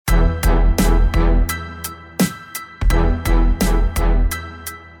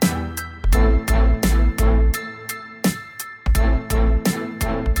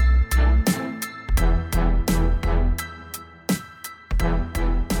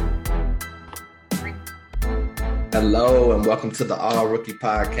Hello and welcome to the All Rookie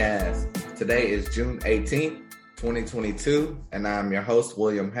Podcast. Today is June 18th, 2022, and I'm your host,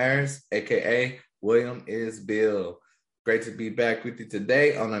 William Harris, aka William is Bill. Great to be back with you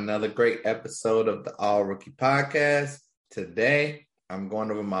today on another great episode of the All Rookie Podcast. Today, I'm going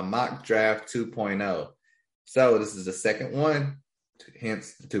over my mock draft 2.0. So this is the second one,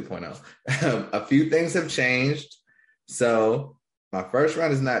 hence the 2.0. A few things have changed. So my first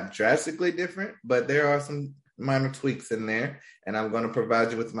round is not drastically different, but there are some minor tweaks in there, and I'm going to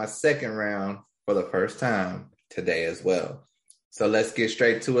provide you with my second round for the first time today as well. So let's get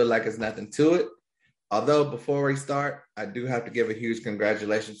straight to it like it's nothing to it. Although before we start, I do have to give a huge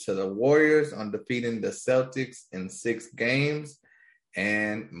congratulations to the Warriors on defeating the Celtics in 6 games,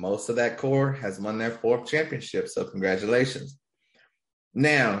 and most of that core has won their 4th championship, so congratulations.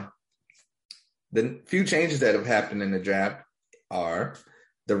 Now, the few changes that have happened in the draft are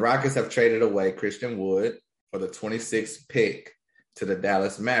the Rockets have traded away Christian Wood for the 26th pick to the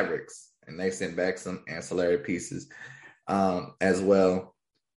Dallas Mavericks, and they sent back some ancillary pieces as well.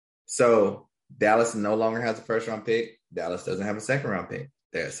 So Dallas no longer has a first-round pick. Dallas doesn't have a second-round pick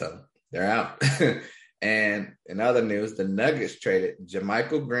there, so they're out. And in other news, the Nuggets traded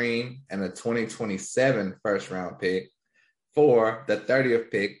JaMychal Green and a 2027 first-round pick for the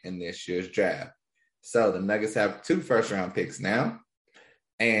 30th pick in this year's draft. So the Nuggets have 2 first-round picks now,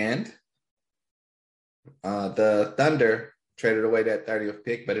 and the Thunder traded away that 30th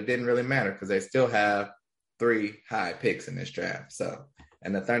pick, but it didn't really matter because they still have 3 high picks in this draft. So,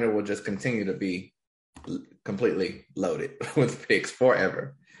 and the Thunder will just continue to be completely loaded with picks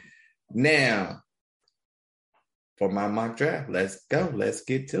forever. Now, for my mock draft, let's go. Let's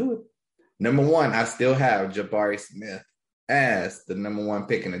get to it. Number 1, I still have Jabari Smith as the number 1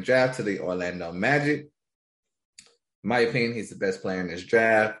 pick in the draft to the Orlando Magic. In my opinion, he's the best player in this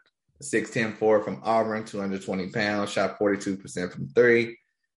draft. 6'10" forward from Auburn, 220 pounds, shot 42% from 3,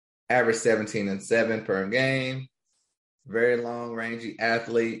 average 17 and 7 per game. Very long, rangy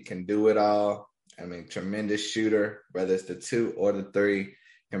athlete, can do it all. I mean, tremendous shooter, whether it's the 2 or the 3,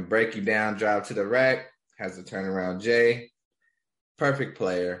 can break you down, drive to the rack, has a turnaround J. Perfect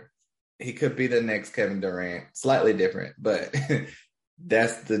player. He could be the next Kevin Durant, slightly different, but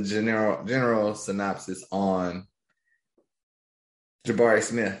that's the general synopsis on Jabari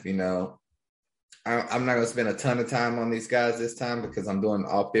Smith. You know, I'm not going to spend a ton of time on these guys this time because I'm doing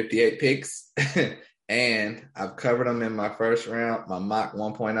all 58 picks, and I've covered them in my first round, my mock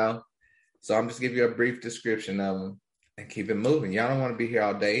 1.0. So I'm just giving you a brief description of them and keep it moving. Y'all don't want to be here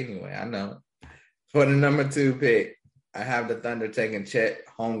all day anyway, I know. For the number 2 pick, I have the Thunder taking Chet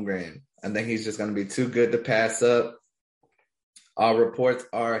Holmgren. I think he's just going to be too good to pass up. All reports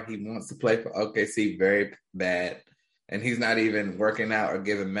are he wants to play for OKC very bad. And he's not even working out or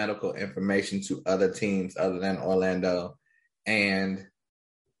giving medical information to other teams other than Orlando and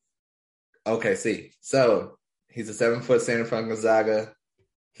OKC. So he's a 7-foot center from Gonzaga.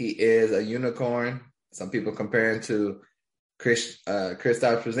 He is a unicorn. Some people compare him to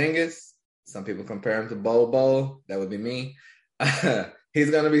Kristaps Porzingis. Some people compare him to Bol. That would be me.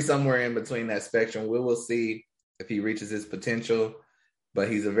 He's going to be somewhere in between that spectrum. We will see if he reaches his potential. But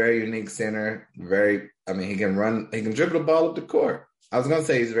he's a very unique center. He can run, he can dribble the ball up the court. I was going to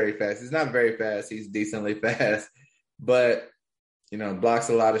say he's very fast. He's not very fast. He's decently fast. But, you know, blocks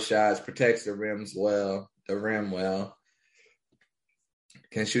a lot of shots, protects the rim well,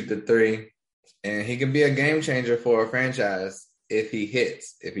 can shoot the 3. And he can be a game changer for a franchise if he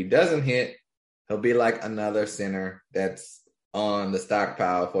hits. If he doesn't hit, he'll be like another center that's on the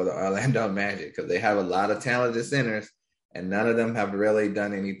stockpile for the Orlando Magic because they have a lot of talented centers, and none of them have really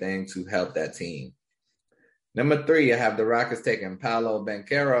done anything to help that team. Number 3, I have the Rockets taking Paolo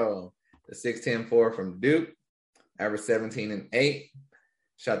Banchero, the 6'10" forward from Duke, average 17 and 8,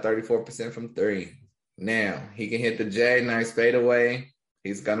 shot 34% from 3. Now, he can hit the J, nice fadeaway.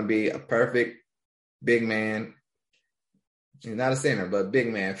 He's going to be a perfect big man. He's not a center, but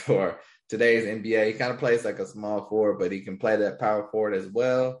big man for today's NBA. He kind of plays like a small forward, but he can play that power forward as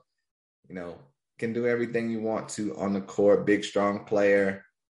well. You know, can do everything you want to on the court. Big, strong player,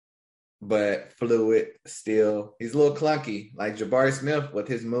 but fluid still. He's a little clunky. Like Jabari Smith with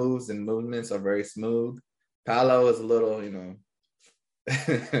his moves and movements are very smooth. Paolo is a little, a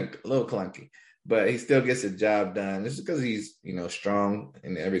little clunky, but he still gets the job done. It's because he's, strong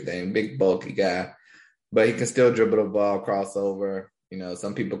and everything, big, bulky guy, but he can still dribble the ball, crossover.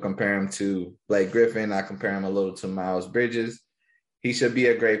 Some people compare him to Blake Griffin. I compare him a little to Miles Bridges. He should be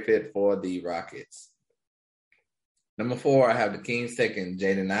a great fit for the Rockets. Number 4, I have the Kings taking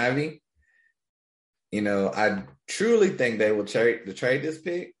Jaden Ivey. I truly think they will trade this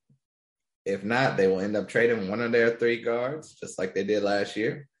pick. If not, they will end up trading one of their 3 guards, just like they did last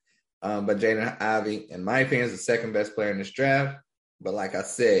year. But Jaden Ivey, in my opinion, is the second best player in this draft. But like I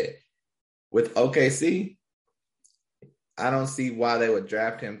said, with OKC, I don't see why they would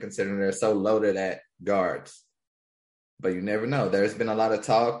draft him considering they're so loaded at guards. But you never know. There's been a lot of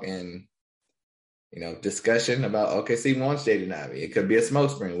talk and, discussion about OKC wants Jaden Ivey. It could be a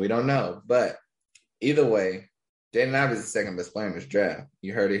smokescreen. We don't know. But either way, Jaden Ivey is the second best player in this draft.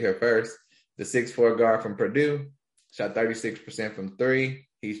 You heard it here first. The 6'4" guard from Purdue shot 36% from 3.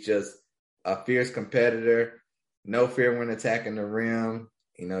 He's just a fierce competitor. No fear when attacking the rim.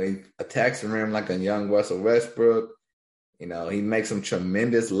 He attacks the rim like a young Russell Westbrook. He makes some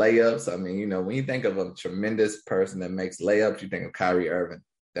tremendous layups. I mean, when you think of a tremendous person that makes layups, you think of Kyrie Irving.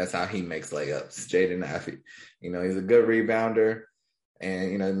 That's how he makes layups, Jaden Ivey. He's a good rebounder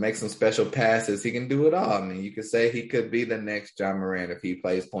and, makes some special passes. He can do it all. I mean, you could say he could be the next Ja Morant if he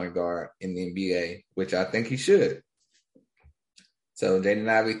plays point guard in the NBA, which I think he should. So Jaden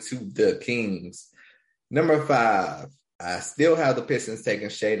Ivey to the Kings. Number 5. I still have the Pistons taking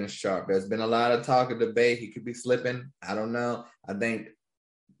Shaedon Sharpe. There's been a lot of talk and debate. He could be slipping. I don't know. I think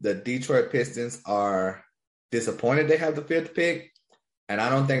the Detroit Pistons are disappointed they have the 5th pick, and I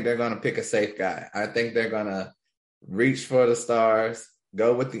don't think they're going to pick a safe guy. I think they're going to reach for the stars,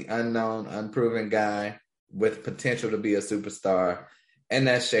 go with the unknown, unproven guy with potential to be a superstar, and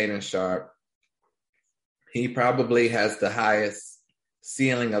that's Shaedon Sharpe. He probably has the highest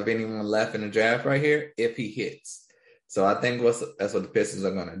ceiling of anyone left in the draft right here if he hits. So I think that's what the Pistons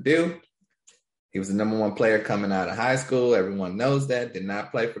are going to do. He was the number 1 player coming out of high school. Everyone knows that. Did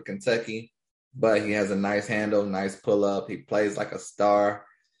not play for Kentucky, but he has a nice handle, nice pull-up. He plays like a star.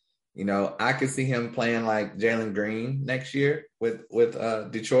 I could see him playing like Jalen Green next year with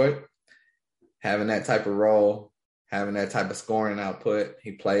Detroit, having that type of role, having that type of scoring output.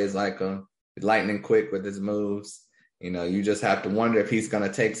 He plays like a lightning quick with his moves. You just have to wonder if he's going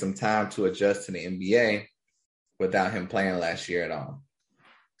to take some time to adjust to the NBA without him playing last year at all,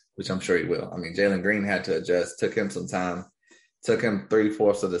 which I'm sure he will. I mean, Jalen Green had to adjust, took him some time, took him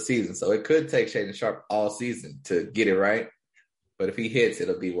 3/4 of the season. So it could take Shaedon Sharpe all season to get it right. But if he hits,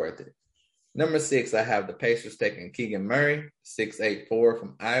 it'll be worth it. Number 6, I have the Pacers taking Keegan Murray, 6'8"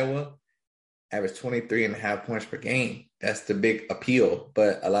 from Iowa, averaged 23.5 points per game. That's the big appeal.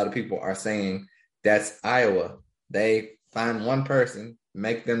 But a lot of people are saying that's Iowa. They find one person,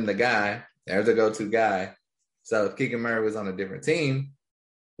 make them the guy. There's a go-to guy. So if Keegan Murray was on a different team,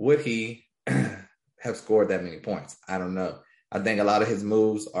 would he have scored that many points? I don't know. I think a lot of his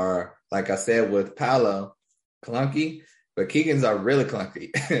moves are, like I said, with Paolo, clunky, but Keegan's are really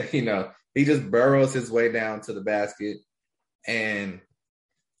clunky. He just burrows his way down to the basket and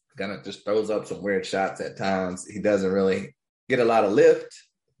kind of just throws up some weird shots at times. He doesn't really get a lot of lift,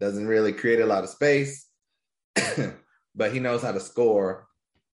 doesn't really create a lot of space, but he knows how to score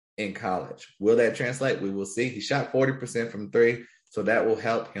in college. Will that translate? We will see. He shot 40% from 3, so that will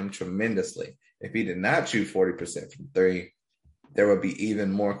help him tremendously. If he did not shoot 40% from 3, there would be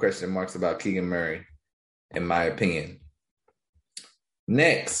even more question marks about Keegan Murray, in my opinion.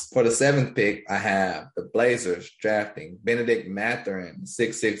 Next, for the 7th pick, I have the Blazers drafting Bennedict Mathurin,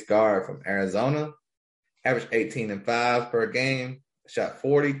 6'6" guard from Arizona, averaged 18.5 per game, shot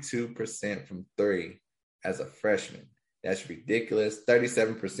 42% from 3 as a freshman. That's ridiculous.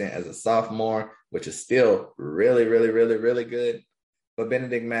 37% as a sophomore, which is still really, really, really, really good. But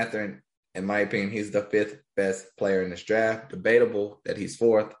Bennedict Mathurin, in my opinion, he's the 5th best player in this draft. Debatable that he's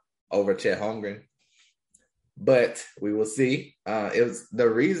 4th over Chet Holmgren. But we will see.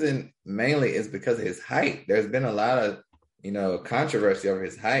 The reason mainly is because of his height. There's been a lot of, controversy over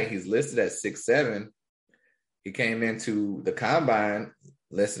his height. He's listed at 6'7". He came into the combine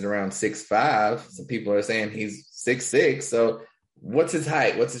listed around 6'5". Some people are saying he's 6'6". So what's his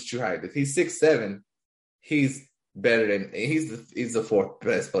height? What's his true height? If he's 6'7", he's better than he's the 4th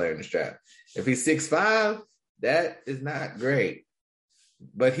best player in this draft. If he's 6'5", that is not great.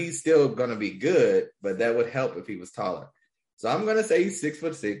 But he's still gonna be good, but that would help if he was taller. So I'm gonna say he's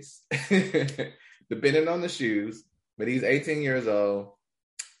 6'6", depending on the shoes. But he's 18 years old.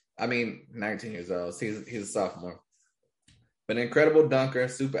 19 years old. So he's a sophomore. But an incredible dunker,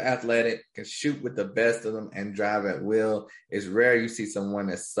 super athletic, can shoot with the best of them and drive at will. It's rare you see someone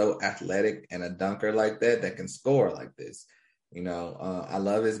that's so athletic and a dunker like that can score like this. I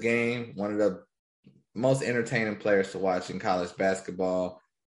love his game. One of the most entertaining players to watch in college basketball.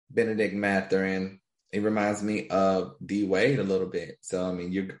 Bennedict Mathurin. He reminds me of D Wade a little bit. So,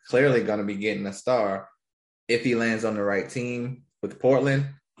 you're clearly going to be getting a star if he lands on the right team with Portland.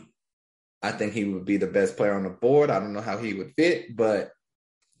 I think he would be the best player on the board. I don't know how he would fit, but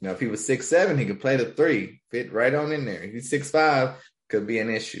If he was 6'7", he could play the 3, fit right on in there. If he's 6'5", could be an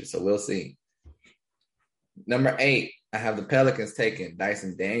issue. So we'll see. Number 8, I have the Pelicans taking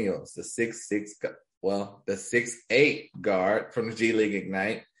Dyson Daniels, the 6'8" guard from the G League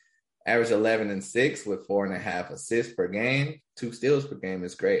Ignite. Average 11 and 6 with 4.5 assists per game. 2 steals per game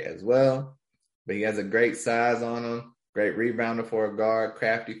is great as well. But he has a great size on him. Great rebounder for a guard.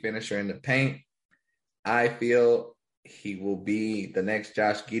 Crafty finisher in the paint. I feel he will be the next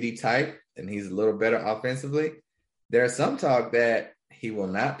Josh Giddey type, and he's a little better offensively. There's some talk that he will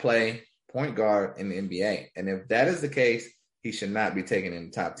not play point guard in the NBA. And if that is the case, he should not be taken in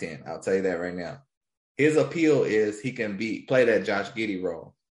the top 10. I'll tell you that right now. His appeal is he can play that Josh Giddey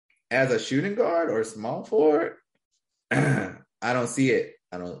role. As a shooting guard or small forward, I don't see it.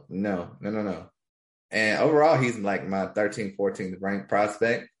 No. And overall, he's like my 13th, 14th ranked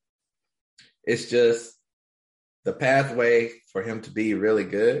prospect. It's just the pathway for him to be really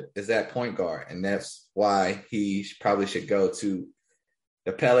good is that point guard. And that's why he probably should go to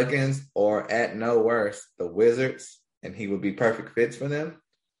the Pelicans or at no worse, the Wizards, and he would be perfect fits for them.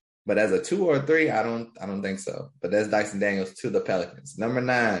 But as a 2 or a 3, I don't think so. But that's Dyson Daniels to the Pelicans. Number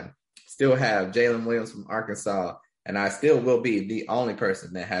 9, still have Jalen Williams from Arkansas. And I still will be the only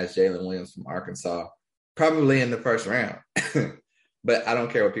person that has Jalen Williams from Arkansas, probably in the first round. But I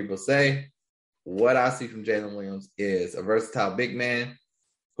don't care what people say. What I see from Jalen Williams is a versatile big man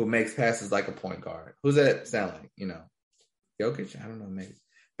who makes passes like a point guard. Who's that sound like? Jokic? I don't know, maybe.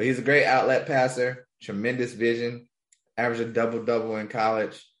 But he's a great outlet passer, tremendous vision, averaged a double-double in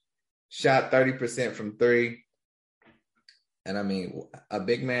college, shot 30% from 3. And I mean, a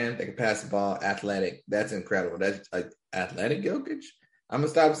big man that can pass the ball, athletic. That's incredible. That's like athletic Jokic. I'm going to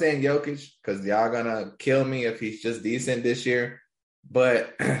stop saying Jokic because y'all going to kill me if he's just decent this year.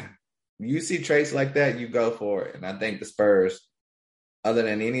 But you see traits like that, you go for it. And I think the Spurs, other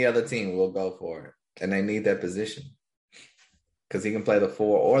than any other team, will go for it. And they need that position because he can play the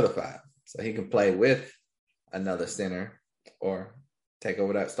 4 or the 5. So he can play with another center or take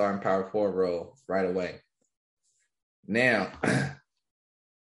over that starting power forward role right away. Now,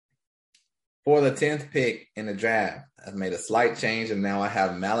 for the 10th pick in the draft, I've made a slight change, and now I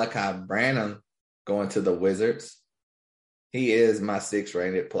have Malachi Branham going to the Wizards. He is my 6th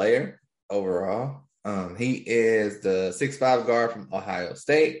rated player overall. He is the 6'5" guard from Ohio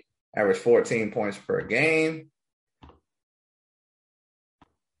State, average 14 points per game.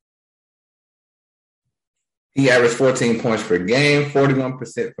 He averaged 14 points per game,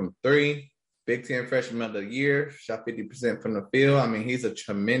 41% from 3. Big Ten Freshman of the Year, shot 50% from the field. I mean, he's a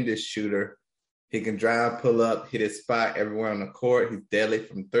tremendous shooter. He can drive, pull up, hit his spot everywhere on the court. He's deadly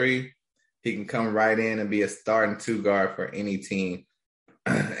from 3. He can come right in and be a starting 2 guard for any team.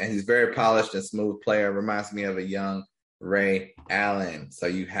 And he's very polished and smooth player. Reminds me of a young Ray Allen. So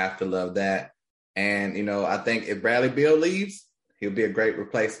you have to love that. And, I think if Bradley Beal leaves, he'll be a great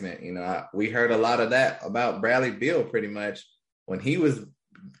replacement. We heard a lot of that about Bradley Beal pretty much when he was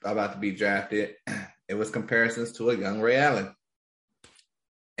about to be drafted. It was comparisons to a young Ray Allen.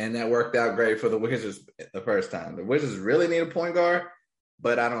 And that worked out great for the Wizards the first time. The Wizards really need a point guard,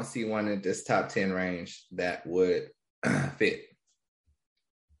 but I don't see one in this top 10 range that would fit.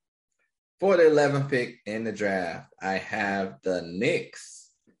 For the 11th pick in the draft, I have the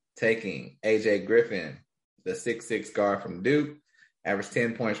Knicks taking AJ Griffin, the 6'6" guard from Duke, averaged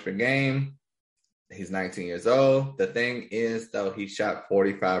 10 points per game. He's 19 years old. The thing is, though, he shot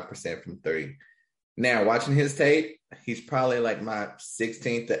 45% from 3. Now, watching his tape, he's probably like my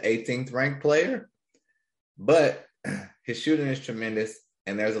 16th to 18th ranked player. But his shooting is tremendous.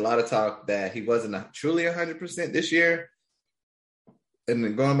 And there's a lot of talk that he wasn't truly 100% this year. And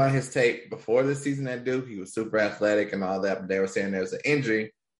then going by his tape before this season at Duke, he was super athletic and all that. But they were saying there was an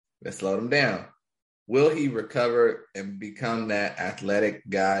injury that slowed him down. Will he recover and become that athletic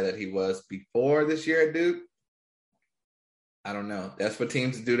guy that he was before this year at Duke? I don't know. That's for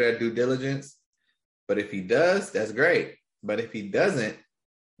teams to do their due diligence. But if he does, that's great. But if he doesn't,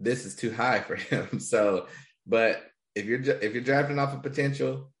 this is too high for him. So, but if you're drafting off of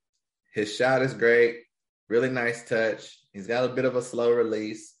potential, his shot is great. Really nice touch. He's got a bit of a slow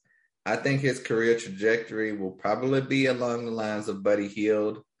release. I think his career trajectory will probably be along the lines of Buddy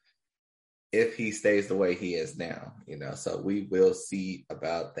Hield if he stays the way he is now, so we will see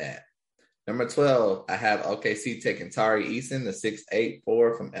about that. Number 12, I have OKC taking Tari Eason, the 6'8"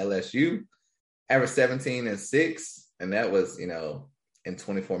 forward from LSU, averaged 17 and 6, and that was, in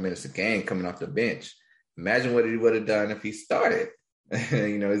 24 minutes a game coming off the bench. Imagine what he would have done if he started. He's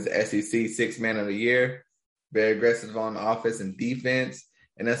the SEC 6th man of the year, very aggressive on offense and defense,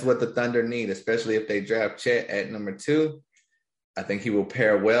 and that's what the Thunder need, especially if they draft Chet at number 2. I think he will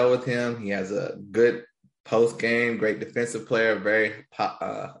pair well with him. He has a good post game, great defensive player, very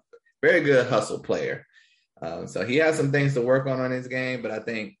good hustle player. So he has some things to work on his game, but I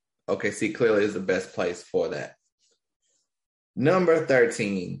think OKC clearly is the best place for that. Number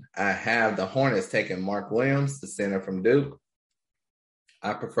 13, I have the Hornets taking Mark Williams, the center from Duke.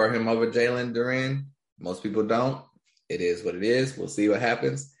 I prefer him over Jalen Duren. Most people don't. It is what it is. We'll see what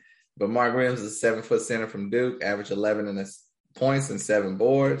happens. But Mark Williams is a 7-foot center from Duke, average 11 points and 7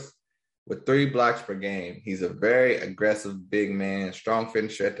 boards with 3 blocks per game. He's a very aggressive big man, strong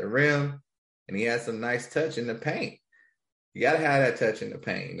finisher at the rim, and he has some nice touch in the paint. You got to have that touch in the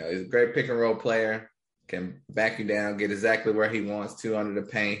paint. He's a great pick and roll player, can back you down, get exactly where he wants to under the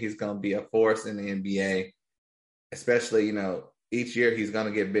paint. He's going to be a force in the NBA, especially, each year he's going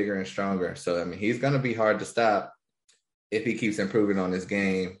to get bigger and stronger. So, he's going to be hard to stop if he keeps improving on his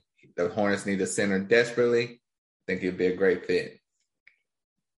game. The Hornets need a center desperately. I think he'd be a great fit.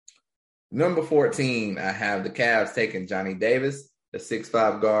 Number 14, I have the Cavs taking Johnny Davis, the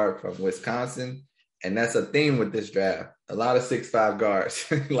 6'5" guard from Wisconsin. And that's a theme with this draft. A lot of 6'5"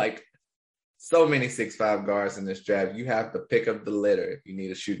 guards, like so many 6'5" guards in this draft. You have to pick up the litter if you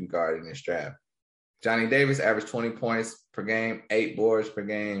need a shooting guard in this draft. Johnny Davis averaged 20 points per game, 8 boards per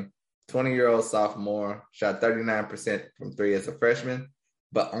game, 20-year-old sophomore, shot 39% from 3 as a freshman,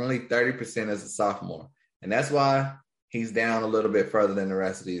 but only 30% as a sophomore. And that's why he's down a little bit further than the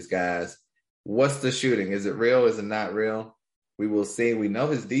rest of these guys. What's the shooting? Is it real? Is it not real? We will see. We know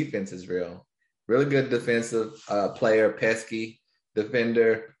his defense is real. Really good defensive player, pesky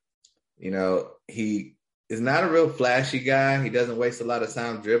defender. He is not a real flashy guy. He doesn't waste a lot of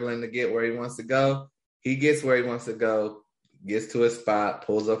time dribbling to get where he wants to go. He gets where he wants to go, gets to his spot,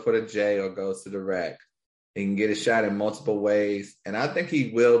 pulls up for the J or goes to the rack. He can get a shot in multiple ways. And I think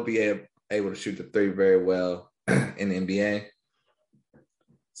he will be able to shoot the 3 very well in the NBA.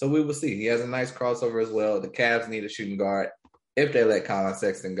 So we will see. He has a nice crossover as well. The Cavs need a shooting guard if they let Colin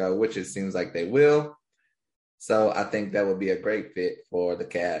Sexton go, which it seems like they will. So I think that would be a great fit for the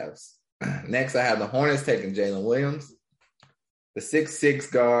Cavs. Next, I have the Hornets taking Jalen Williams, the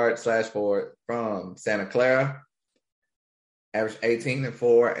 6'6" guard / forward from Santa Clara. Average 18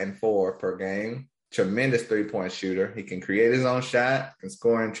 and 4 per game. Tremendous 3-point shooter. He can create his own shot, can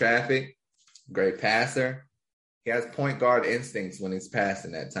score in traffic. Great passer. He has point guard instincts when he's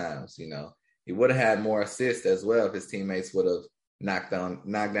passing at times. He would have had more assists as well if his teammates would have knocked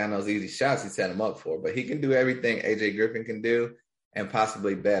down those easy shots he set him up for. But he can do everything AJ Griffin can do and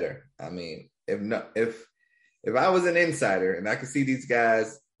possibly better. If I was an insider and I could see these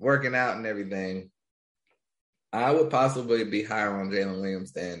guys working out and everything, I would possibly be higher on Jalen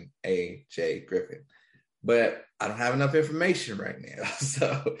Williams than AJ Griffin. But I don't have enough information right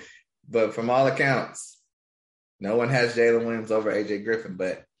now. But from all accounts, no one has Jalen Williams over AJ Griffin,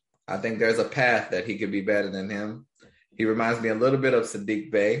 but I think there's a path that he could be better than him. He reminds me a little bit of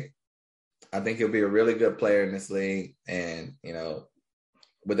Saddiq Bey. I think he'll be a really good player in this league. And,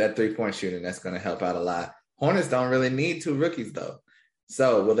 with that 3-point shooting, that's going to help out a lot. Hornets don't really need 2 rookies, though.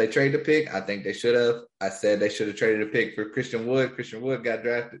 So will they trade the pick? I think they should have. I said they should have traded a pick for Christian Wood. Christian Wood got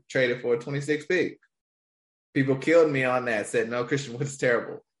traded for a 26 pick. People killed me on that, said, no, Christian Wood is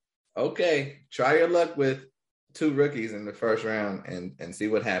terrible. Okay, try your luck with 2 rookies in the first round and see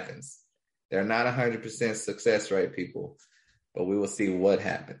what happens. They're not 100% success rate, people, but we will see what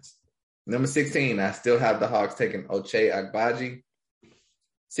happens. Number 16, I still have the Hawks taking Ochai Agbaji,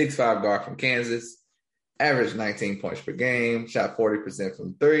 6'5" guard from Kansas, averaged 19 points per game, shot 40%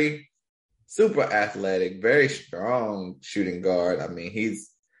 from 3, super athletic, very strong shooting guard. He's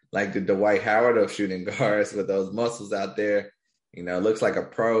like the Dwight Howard of shooting guards with those muscles out there. Looks like a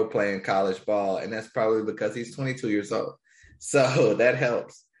pro playing college ball, and that's probably because he's 22 years old. So that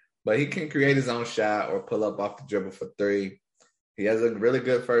helps. But he can create his own shot or pull up off the dribble for 3. He has a really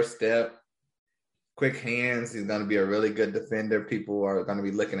good first step, quick hands. He's going to be a really good defender. People are going to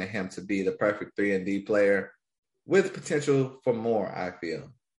be looking at him to be the perfect 3-and-D player with potential for more, I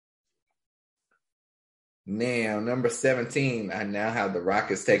feel. Now, number 17, I now have the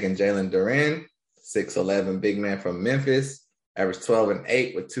Rockets taking Jalen Duren, 6'11" big man from Memphis. Averaged 12 and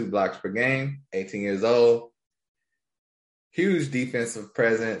 8 with 2 blocks per game, 18 years old. Huge defensive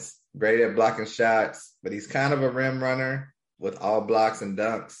presence, great at blocking shots, but he's kind of a rim runner with all blocks and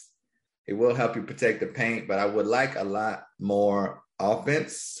dunks. He will help you protect the paint, but I would like a lot more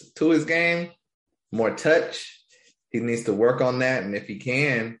offense to his game, more touch. He needs to work on that, and if he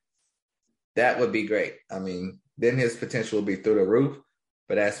can, that would be great. Then his potential will be through the roof.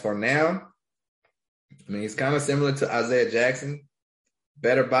 But as for now, he's kind of similar to Isaiah Jackson,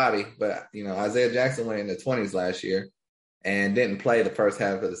 better body, but, Isaiah Jackson went in the 20s last year. and didn't play the first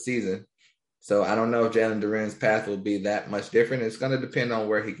half of the season. So I don't know if Jalen Duren's path will be that much different. It's going to depend on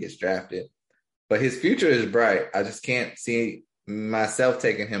where he gets drafted. But his future is bright. I just can't see myself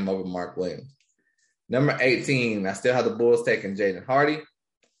taking him over Mark Williams. Number 18, I still have the Bulls taking Jaden Hardy,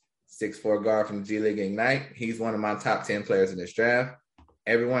 6'4" guard from G League Ignite. He's one of my top 10 players in this draft.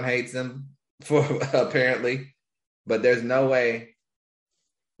 Everyone hates him for apparently, but there's no way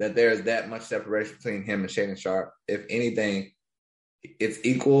that there's that much separation between him and Shaedon Sharpe. If anything, it's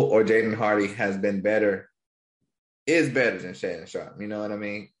equal, or Jaden Hardy is better than Shaedon Sharpe. You know what I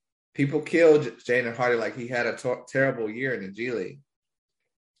mean? People killed Jaden Hardy like he had a terrible year in the G League.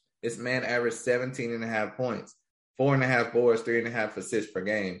 This man averaged 17.5 points, 4.5 boards, 3.5 assists per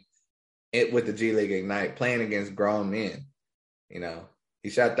game with the G League Ignite, playing against grown men. You know,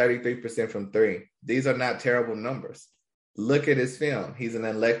 he shot 33% from three. These are not terrible numbers. Look at his film. He's an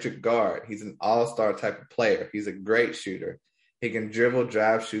electric guard. He's an all-star type of player. He's a great shooter. He can dribble,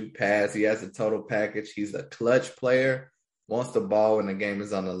 drive, shoot, pass. He has a total package. He's a clutch player. Wants the ball when the game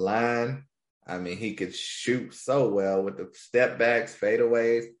is on the line. I mean, he could shoot so well with the step backs,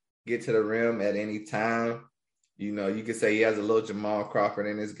 fadeaways, get to the rim at any time. You know, you could say he has a little Jamal Crawford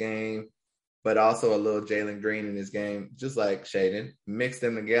in his game, but also a little Jalen Green in his game, just like Shaedon. Mix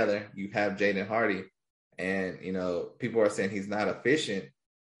them together, you have Jaden Hardy. And, you know, people are saying he's not efficient.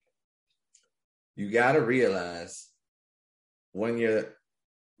 You got to realize when you're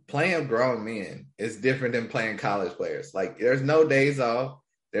playing grown men, it's different than playing college players. Like, there's no days off.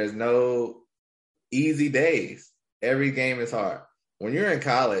 There's no easy days. Every game is hard. When you're in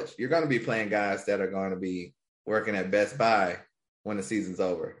college, you're going to be playing guys that are going to be working at Best Buy when the season's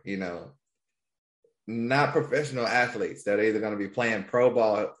over, you know. Not professional athletes that are either going to be playing pro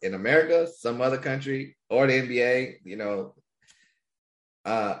ball in America, some other country, or the NBA, you know,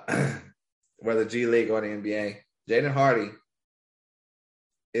 whether G League or the NBA. Jaden Hardy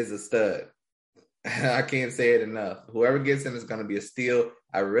is a stud. I can't say it enough. Whoever gets him is going to be a steal.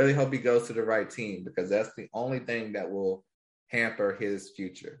 I really hope he goes to the right team, because that's the only thing that will hamper his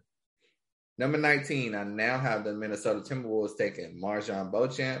future. Number 19, I now have the Minnesota Timberwolves taking MarJon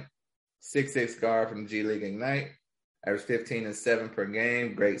Beauchamp, 6'6" guard from G League Ignite, average 15 and 7 per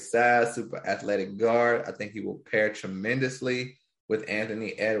game, great size, super athletic guard. I think he will pair tremendously with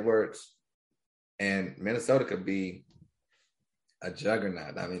Anthony Edwards, and Minnesota could be a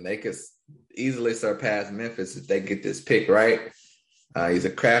juggernaut. I mean, they could easily surpass Memphis if they get this pick right. He's a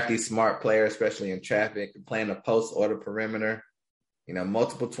crafty, smart player, especially in traffic, playing a post-order perimeter, you know,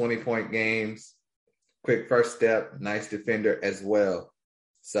 multiple 20-point games, quick first step, nice defender as well.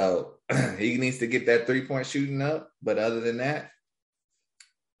 So he needs to get that three-point shooting up. But other than that,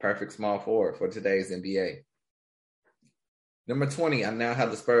 perfect small forward for today's NBA. Number 20, I now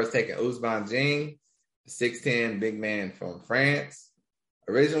have the Spurs taking Ousmane Dieng, 6'10" big man from France.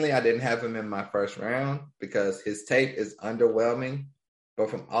 Originally, I didn't have him in my first round because his tape is underwhelming.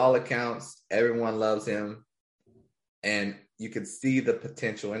 But from all accounts, everyone loves him. And you can see the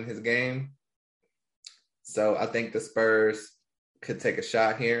potential in his game. So I think the Spurs could take a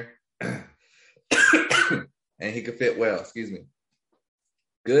shot here. And he could fit well,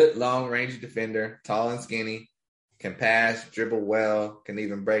 Good long-range defender, tall and skinny, can pass, dribble well, can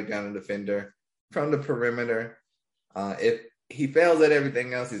even break down a defender from the perimeter. If he fails at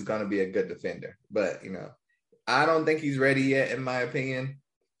everything else, he's going to be a good defender. But, you know, I don't think he's ready yet, in my opinion.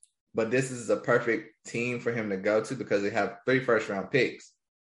 But this is a perfect team for him to go to because they have 3 first-round picks.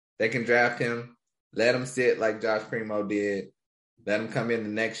 They can draft him, let him sit like Josh Primo did, let him come in the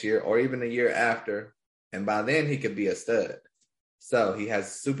next year or even the year after, and by then he could be a stud. So he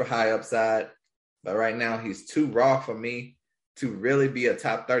has super high upside, but right now he's too raw for me to really be a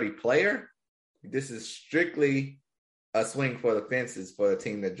top 30 player. This is strictly a swing for the fences for a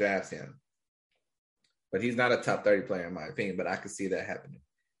team that drafts him. But he's not a top 30 player in my opinion, but I could see that happening.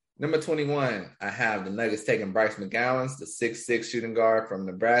 Number 21, I have the Nuggets taking Bryce McGowens, the 6'6" shooting guard from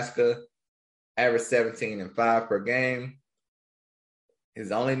Nebraska, average 17 and 5 per game.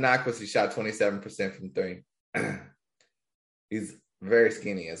 His only knock was he shot 27% from three. He's very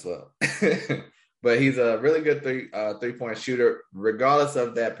skinny as well. But he's a really good three-point shooter, regardless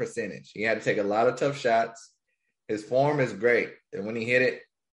of that percentage. He had to take a lot of tough shots. His form is great. And when he hit it,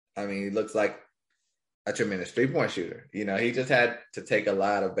 I mean, he looks like a tremendous three-point shooter. You know, he just had to take a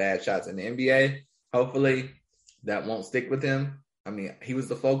lot of bad shots in the NBA. Hopefully that won't stick with him. I mean, he was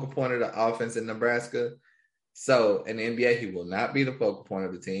the focal point of the offense in Nebraska. So in the NBA, he will not be the focal point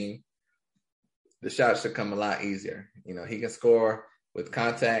of the team. The shots should come a lot easier. You know, he can score with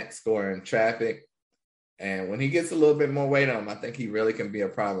contact, score in traffic. And when he gets a little bit more weight on him, I think he really can be a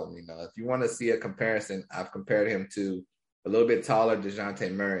problem. You know, if you want to see a comparison, I've compared him to a little bit taller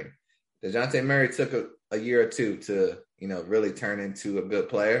DeJounte Murray. DeJounte Murray took a year or two to, really turn into a good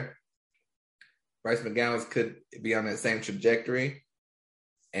player. Bryce McGowan could be on that same trajectory.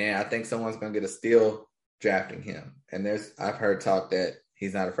 And I think someone's going to get a steal drafting him. And I've heard talk that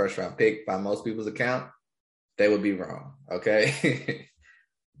he's not a first-round pick by most people's account. They would be wrong, okay?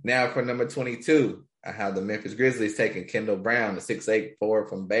 Now for number 22, I have the Memphis Grizzlies taking Kendall Brown, the 6'8" forward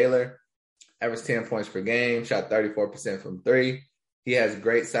from Baylor. Averaged 10 points per game, shot 34% from three. He has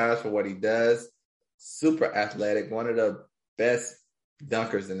great size for what he does. Super athletic, one of the best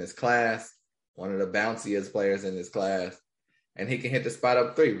dunkers in his class, one of the bounciest players in his class. And he can hit the spot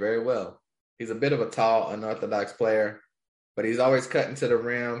up three very well. He's a bit of a tall, unorthodox player, but he's always cutting to the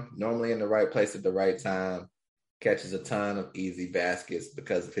rim, normally in the right place at the right time, catches a ton of easy baskets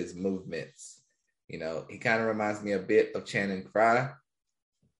because of his movements. He kind of reminds me a bit of Channing Frye.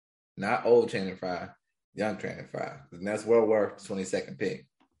 Not old Channing Frye, young Channing Frye. And that's well worth 22nd pick.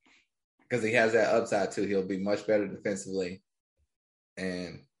 Because he has that upside too. He'll be much better defensively.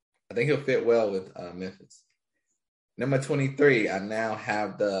 And I think he'll fit well with Memphis. Number 23, I now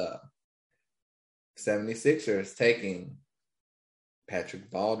have the 76ers taking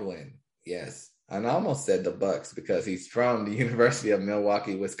Patrick Baldwin. Yes. And I almost said the Bucks because he's from the University of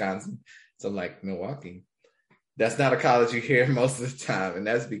Milwaukee, Wisconsin. So I'm like, Milwaukee? That's not a college you hear most of the time. And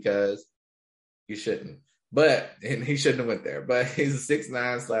that's because you shouldn't. And he shouldn't have went there. But he's a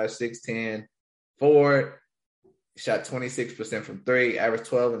 6'9/6'10" forward. Shot 26% from three, averaged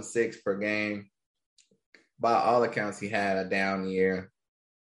 12 and 6 per game. By all accounts, he had a down year.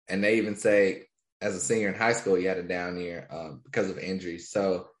 And they even say, as a senior in high school, he had a down year because of injuries.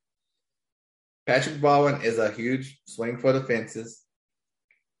 So Patrick Baldwin is a huge swing for the fences.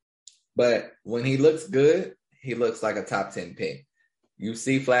 But when he looks good, he looks like a top 10 pick. You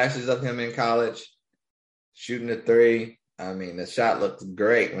see flashes of him in college, shooting the three. I mean, the shot looks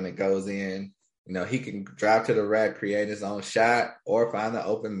great when it goes in. He can drive to the rack, create his own shot, or find the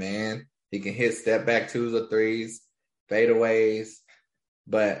open man. He can hit step back twos or threes, fadeaways.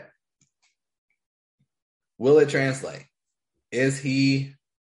 But will it translate? Is he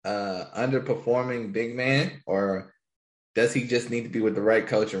underperforming big man, or does he just need to be with the right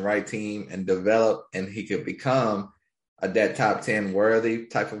coach and right team and develop, and he could become that top 10 worthy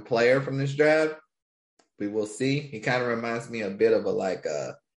type of player from this draft? We will see. He kind of reminds me a bit of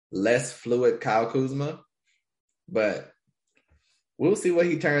a less fluid Kyle Kuzma, but we'll see what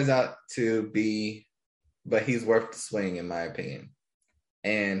he turns out to be. But he's worth the swing, in my opinion.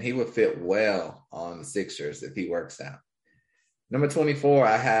 And he would fit well on the Sixers if he works out. Number 24,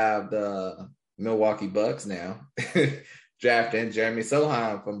 I have the Milwaukee Bucks now. Drafting Jeremy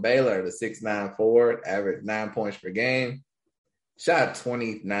Sohan from Baylor, the 6'9" forward, averaged 9 points per game. Shot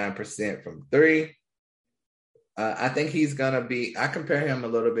 29% from three. I think he's going to be – I compare him a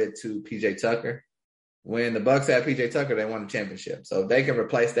little bit to P.J. Tucker. When the Bucks had P.J. Tucker, they won the championship. So if they can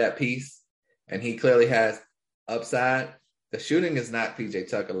replace that piece, and he clearly has upside, the shooting is not P.J.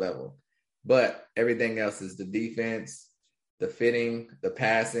 Tucker level. But everything else is the defense, the fitting, the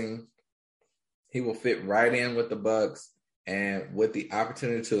passing. He will fit right in with the Bucks. And with the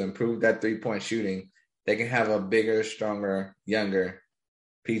opportunity to improve that three-point shooting, they can have a bigger, stronger, younger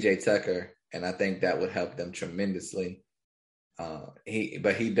P.J. Tucker. And I think that would help them tremendously. But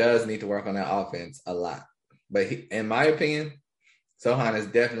he does need to work on that offense a lot. But in my opinion, Sohan is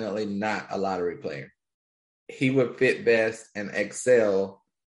definitely not a lottery player. He would fit best and excel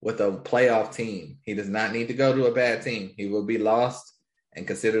with a playoff team. He does not need to go to a bad team. He will be lost and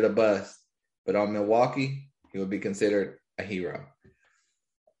considered a bust. But on Milwaukee, he would be considered a hero.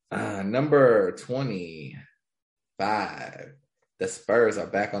 Number 25. The Spurs are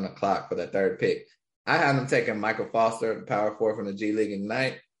back on the clock for the third pick. I have them taking Michael Foster, the power forward from the G League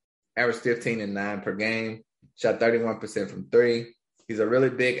Ignite. Averaged 15 and 9 per game. Shot 31% from three. He's a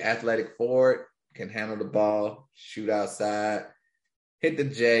really big athletic forward. Can handle the ball, shoot outside, hit the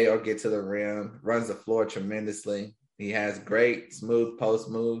J or get to the rim. Runs the floor tremendously. He has great, smooth post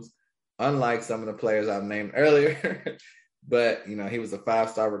moves, unlike some of the players I've named earlier. But, he was a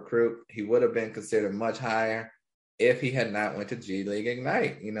 5-star recruit. He would have been considered much higher if he had not went to G League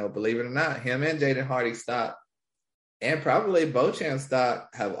Ignite. Believe it or not, him and Jaden Hardy stock and probably Beauchamp's stock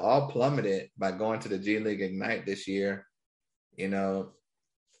have all plummeted by going to the G League Ignite this year. By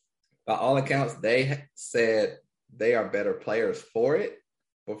all accounts, they said they are better players for it.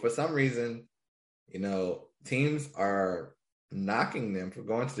 But for some reason, teams are knocking them for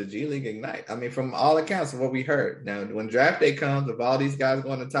going to the G League Ignite. I mean, from all accounts of what we heard. Now, when draft day comes, if all these guys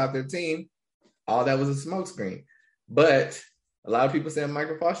going to top their team, all that was a smokescreen. But a lot of people saying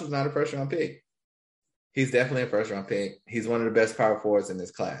Michael Foster's not a first-round pick. He's definitely a first-round pick. He's one of the best power forwards in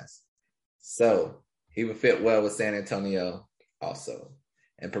this class. So he would fit well with San Antonio also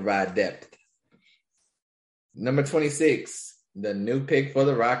and provide depth. Number 26, the new pick for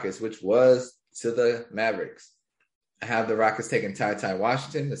the Rockets, which was to the Mavericks. I have the Rockets taking Ty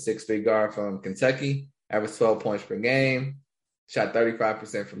Washington, the 6'3" guard from Kentucky, averaged 12 points per game, shot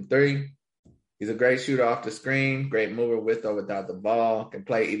 35% from three. He's a great shooter off the screen, great mover with or without the ball, can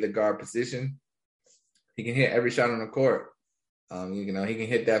play either guard position. He can hit every shot on the court. He can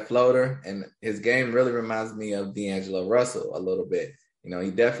hit that floater, and his game really reminds me of D'Angelo Russell a little bit.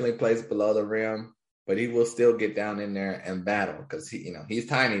 He definitely plays below the rim, but he will still get down in there and battle because he's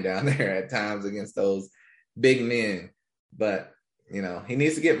tiny down there at times against those big men. But he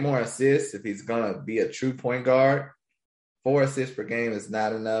needs to get more assists if he's gonna be a true point guard. 4 assists per game is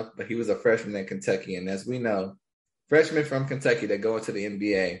not enough, but he was a freshman in Kentucky, and as we know, freshmen from Kentucky that go into the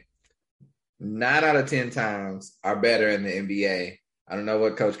NBA, 9 out of 10 times are better in the NBA. I don't know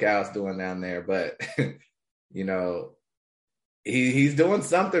what Coach Cal's doing down there, but he's doing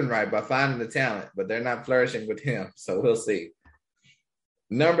something right by finding the talent, but they're not flourishing with him. So we'll see.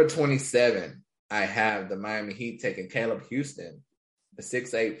 Number 27, I have the Miami Heat taking Caleb Houston, the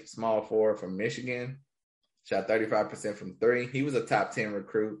 6'8" small forward from Michigan, shot 35% from three. He was a top 10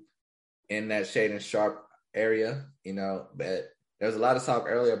 recruit in that Shaedon Sharpe area, but there's a lot of talk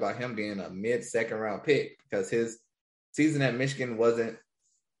earlier about him being a mid-second round pick because his season at Michigan wasn't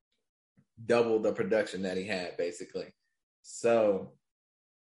double the production that he had, basically. So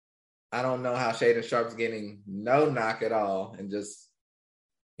I don't know how Shaedon Sharpe's getting no knock at all and just,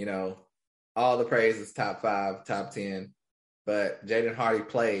 all the praise is top 5, top 10. But Jaden Hardy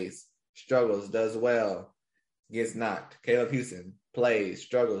plays, struggles, does well, gets knocked. Caleb Houston plays,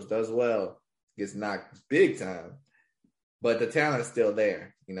 struggles, does well, gets knocked big time. But the talent is still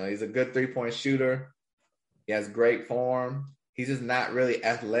there. He's a good three-point shooter. He has great form. He's just not really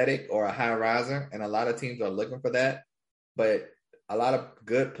athletic or a high riser, and a lot of teams are looking for that. But a lot of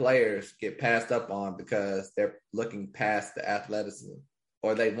good players get passed up on because they're looking past the athleticism,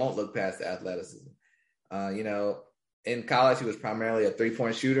 or they won't look past the athleticism. In college, he was primarily a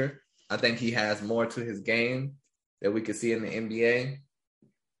three-point shooter. I think he has more to his game that we could see in the NBA.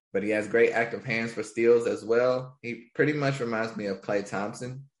 But he has great active hands for steals as well. He pretty much reminds me of Klay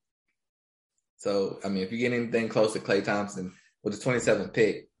Thompson. So, if you get anything close to Klay Thompson with the 27th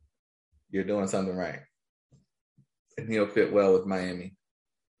pick, you're doing something right. And he'll fit well with Miami.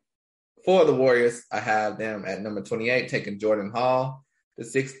 For the Warriors, I have them at number 28, taking Jordan Hall, the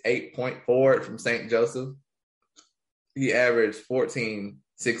 6'8" point forward from St. Joseph. He averaged 14,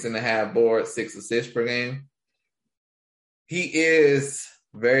 6.5 boards, 6 assists per game. He is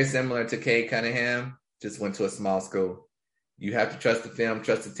very similar to Cade Cunningham, just went to a small school. You have to trust the film,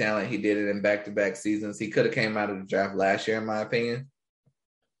 trust the talent. He did it in back-to-back seasons. He could have came out of the draft last year, in my opinion.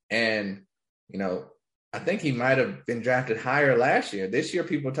 And, I think he might have been drafted higher last year. This year,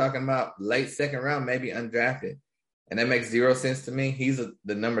 people are talking about late second round, maybe undrafted. And that makes zero sense to me. He's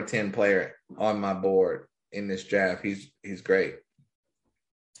the number 10 player on my board in this draft. He's great.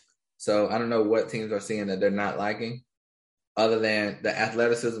 So I don't know what teams are seeing that they're not liking, other than the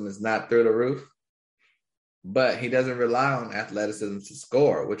athleticism is not through the roof. But he doesn't rely on athleticism to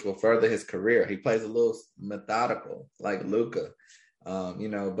score, which will further his career. He plays a little methodical, like Luka,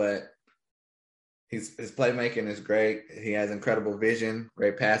 but his playmaking is great. He has incredible vision,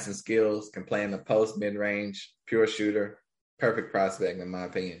 great passing skills, can play in the post, mid-range, pure shooter, perfect prospect, in my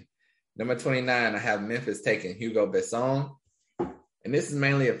opinion. Number 29, I have Memphis taking Hugo Besson. And this is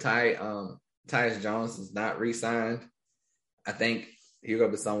mainly if Tyus Jones is not re-signed. I think Hugo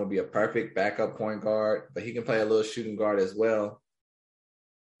Besson would be a perfect backup point guard, but he can play a little shooting guard as well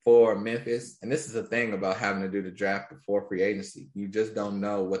for Memphis. And this is the thing about having to do the draft before free agency. You just don't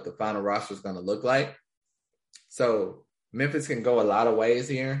know what the final roster is going to look like. So Memphis can go a lot of ways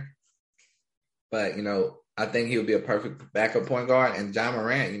here. But, I think he would be a perfect backup point guard. And Ja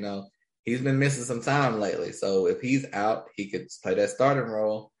Morant, he's been missing some time lately. So if he's out, he could play that starting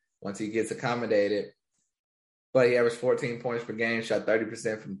role once he gets accommodated. But he averaged 14 points per game, shot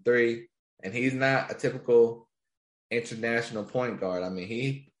 30% from three. And he's not a typical international point guard.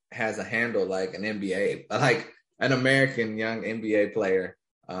 He has a handle like an NBA, like an American young NBA player.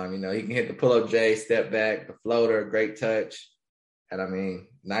 He can hit the pull-up J, step back, the floater, great touch. And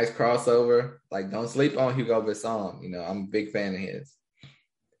nice crossover. Like, don't sleep on Hugo Besson. I'm a big fan of his.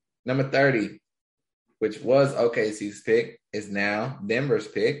 Number 30, which was OKC's pick, is now Denver's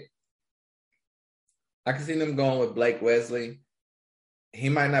pick. I can see them going with Blake Wesley. He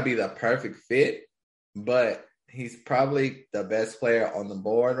might not be the perfect fit, but he's probably the best player on the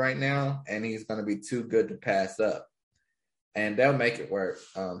board right now, and he's going to be too good to pass up. And they'll make it work.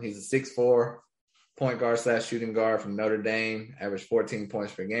 He's a 6'4" point guard / shooting guard from Notre Dame, averaged 14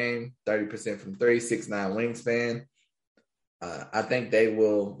 points per game, 30% from three, 6'9" wingspan. I think they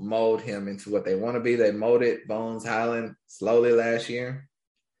will mold him into what they want to be. They molded Bones Hyland slowly last year.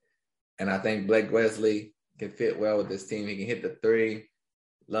 And I think Blake Wesley can fit well with this team. He can hit the three,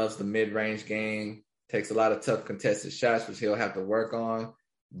 loves the mid-range game, takes a lot of tough contested shots, which he'll have to work on.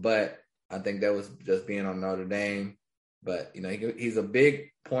 But I think that was just being on Notre Dame. But, you know, he's a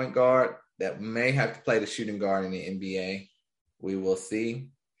big point guard that may have to play the shooting guard in the NBA. We will see.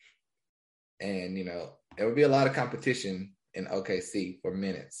 And, you know, there will be a lot of competition in OKC for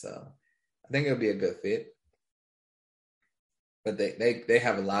minutes. So I think it'll be a good fit. But they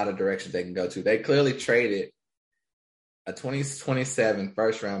have a lot of directions they can go to. They clearly traded a 2027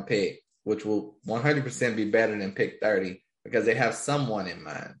 first-round pick, which will 100% be better than pick 30 because they have someone in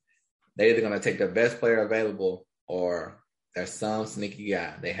mind. They're either going to take the best player available or there's some sneaky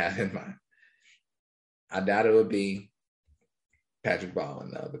guy they have in mind. I doubt it would be Patrick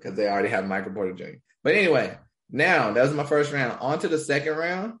Baldwin, though, because they already have Michael Porter Jr. But anyway, now that was my first round. On to the second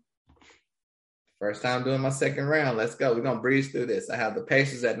round. First time doing my second round. Let's go. We're going to breeze through this. I have the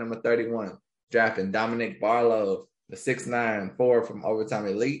Pacers at number 31, drafting Dominic Barlow, the 6'9" forward from Overtime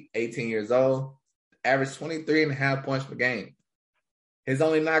Elite, 18 years old, averaged 23.5 points per game. His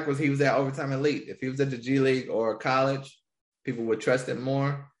only knock was he was at Overtime Elite. If he was at the G League or college, people would trust him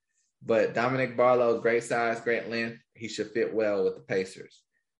more. But Dominic Barlow, great size, great length. He should fit well with the Pacers.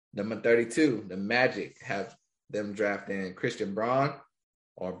 Number 32, the Magic have them drafting Christian Braun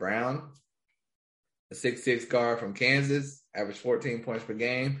or Brown, a 6'6" guard from Kansas, averaged 14 points per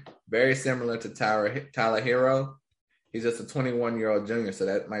game. Very similar to Tyler Hero. He's just a 21-year-old junior, so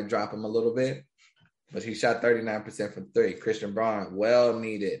that might drop him a little bit. But he shot 39% from three. Christian Braun, well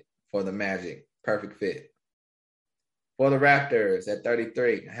needed for the Magic. Perfect fit. For the Raptors at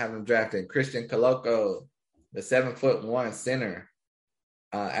 33, I have them drafting Christian Koloko, the 7'1" center.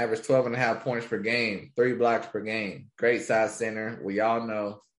 Averaged 12.5 points per game, 3 blocks per game. Great size center. We all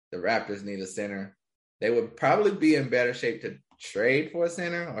know the Raptors need a center. They would probably be in better shape to trade for a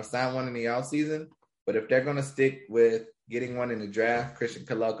center or sign one in the offseason. But if they're going to stick with getting one in the draft, Christian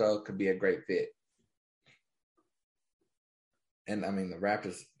Koloko could be a great fit. And, I mean, the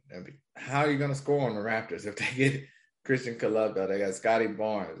Raptors, how are you going to score on the Raptors if they get Christian Koloko? They got Scotty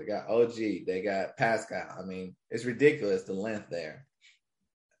Barnes. They got OG. They got Pascal. I mean, it's ridiculous, the length there.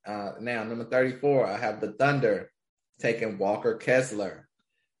 Now, number 34, I have the Thunder taking Walker Kessler.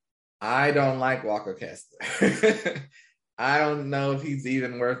 I don't like Walker Kessler. I don't know if he's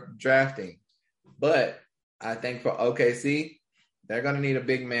even worth drafting. But I think for OKC, they're going to need a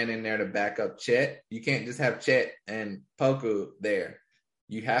big man in there to back up Chet. You can't just have Chet and Poku there.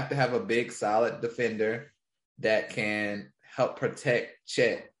 You have to have a big, solid defender that can help protect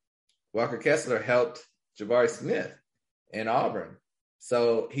Chet. Walker Kessler helped Jabari Smith in Auburn.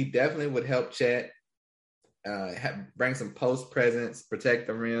 So he definitely would help Chet, bring some post presence, protect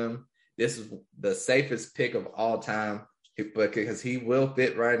the rim. This is the safest pick of all time because he will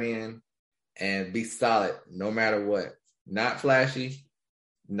fit right in and be solid no matter what. Not flashy,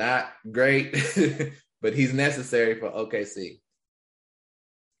 not great, but he's necessary for OKC.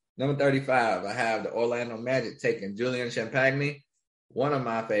 Number 35, I have the Orlando Magic taking Julian Champagny, one of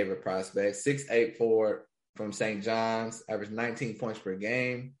my favorite prospects, 6'8" forward from St. John's, averaged 19 points per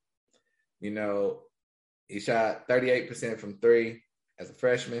game. You know, he shot 38% from three as a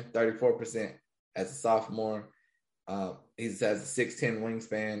freshman, 34% as a sophomore. He has a 6'10"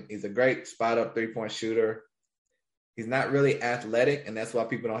 wingspan. He's a great spot-up three-point shooter. He's not really athletic, and that's why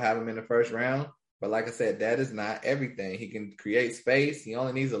people don't have him in the first round. But like I said, that is not everything. He can create space. He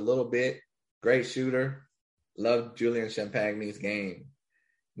only needs a little bit. Great shooter. Love Julian Champagny's game.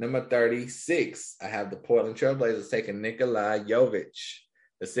 Number 36, I have the Portland Trailblazers taking Nikola Jovic,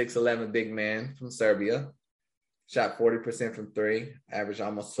 the 6'11" big man from Serbia. Shot 40% from three, averaged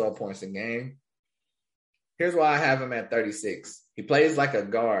almost 12 points a game. Here's why I have him at 36. He plays like a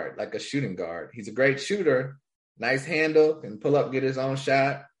guard, like a shooting guard. He's a great shooter, nice handle, can pull up, get his own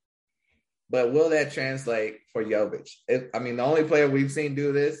shot. But will that translate for Jovic? The only player we've seen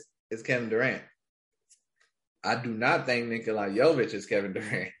do this is Kevin Durant. I do not think Nikola Jovic is Kevin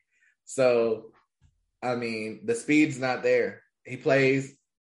Durant. So, the speed's not there. He plays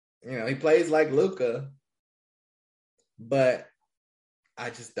like Luka, but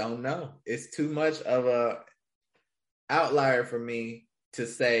I just don't know. It's too much of a outlier for me to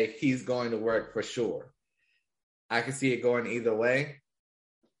say he's going to work for sure. I can see it going either way.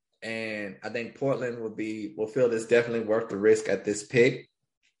 And I think Portland will feel this definitely worth the risk at this pick.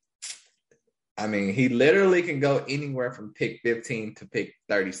 I mean, he literally can go anywhere from pick 15 to pick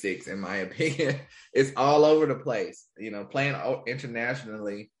 36, in my opinion. It's all over the place. Playing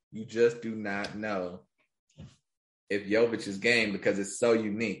internationally, you just do not know if Jovic's game, because it's so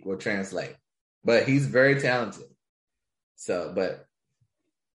unique, will translate. But he's very talented. So, but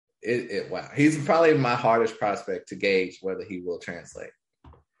wow. He's probably my hardest prospect to gauge whether he will translate.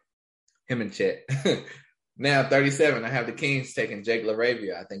 Him and Chet. Now, 37, I have the Kings taking Jake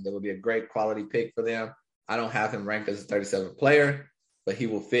LaRavia. I think that would be a great quality pick for them. I don't have him ranked as a 37th player, but he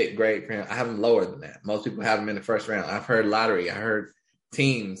will fit great for him. I have him lower than that. Most people have him in the first round. I've heard lottery. I heard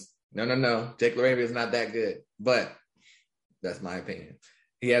teams. No. Jake LaRavia is not that good, but that's my opinion.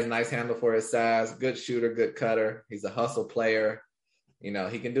 He has a nice handle for his size, good shooter, good cutter. He's a hustle player. He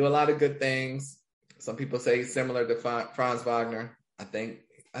can do a lot of good things. Some people say he's similar to Franz Wagner. I think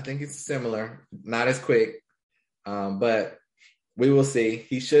he's similar, not as quick. But we will see.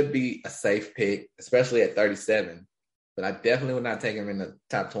 He should be a safe pick, especially at 37. But I definitely would not take him in the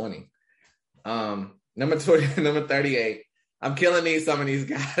top 20. Number 38. I'm killing some of these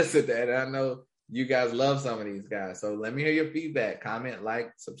guys today. And I know you guys love some of these guys. So let me hear your feedback. Comment,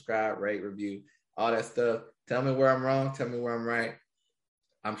 like, subscribe, rate, review, all that stuff. Tell me where I'm wrong. Tell me where I'm right.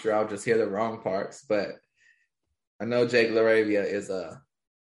 I'm sure I'll just hear the wrong parts. But I know Jake LaRavia is a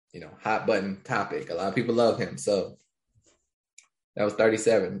hot button topic. A lot of people love him. So that was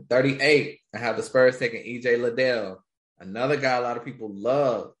 37. 38, I have the Spurs taking EJ Liddell. Another guy a lot of people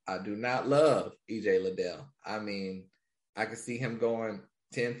love. I do not love EJ Liddell. I mean, I could see him going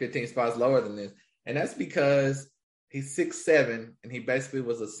 10, 15 spots lower than this. And that's because he's 6'7", and he basically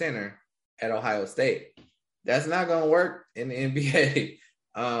was a center at Ohio State. That's not going to work in the NBA.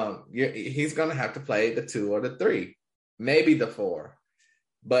 He's going to have to play the 2 or the 3, maybe the 4.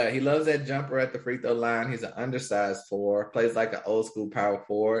 But he loves that jumper at the free throw line. He's an undersized 4, plays like an old school power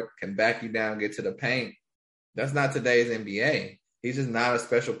forward, can back you down, get to the paint. That's not today's NBA. He's just not a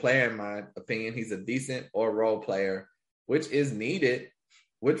special player, in my opinion. He's a decent or role player, which is needed,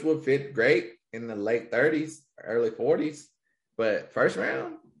 which will fit great in the late 30s, early 40s. But first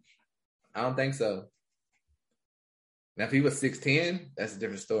round, I don't think so. Now, if he was 6'10", that's a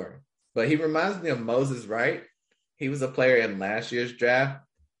different story. But he reminds me of Moses Wright. He was a player in last year's draft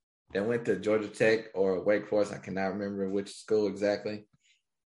that went to Georgia Tech or Wake Forest. I cannot remember which school exactly.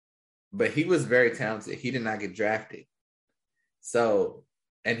 But he was very talented. He did not get drafted. So,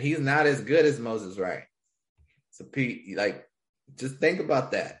 and he's not as good as Moses Wright. So, Pete, just think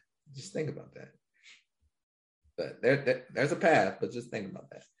about that. Just think about that. But there's a path, but just think about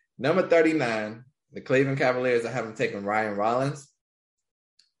that. Number 39, the Cleveland Cavaliers, I have him taking Ryan Rollins.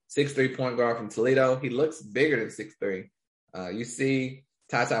 6'3" point guard from Toledo. He looks bigger than 6'3". You see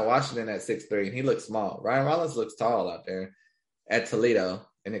Ty Washington at 6'3", and he looks small. Ryan Rollins looks tall out there at Toledo,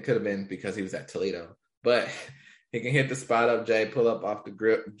 and it could have been because he was at Toledo. But he can hit the spot up, Jay, pull up off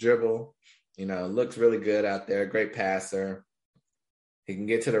the dribble. Looks really good out there. Great passer. He can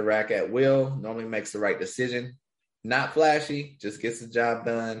get to the rack at will. Normally makes the right decision. Not flashy, just gets the job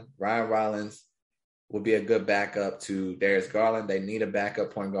done. Ryan Rollins would be a good backup to Darius Garland. They need a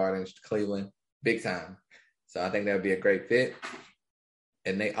backup point guard in Cleveland, big time. So I think that would be a great fit.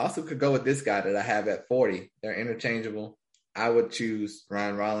 And they also could go with this guy that I have at 40. They're interchangeable. I would choose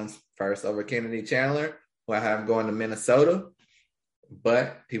Ryan Rollins first over Kennedy Chandler, who I have going to Minnesota.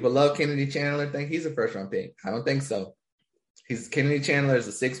 But people love Kennedy Chandler, think he's a first-round pick. I don't think so. Kennedy Chandler is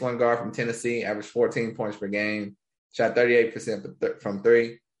a 6'1" guard from Tennessee, averaged 14 points per game, shot 38% from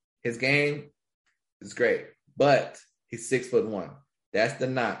 3. His game is great, but he's 6'1". That's the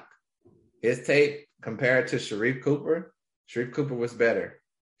knock. His tape compared to Sharif Cooper was better.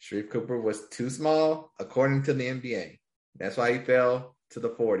 Sharif Cooper was too small, according to the NBA. That's why he fell to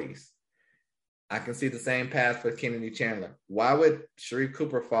the 40s. I can see the same path for Kennedy Chandler. Why would Sharif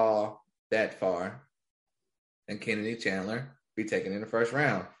Cooper fall that far and Kennedy Chandler be taken in the first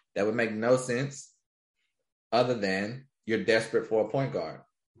round? That would make no sense other than you're desperate for a point guard.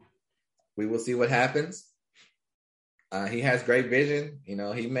 We will see what happens. He has great vision.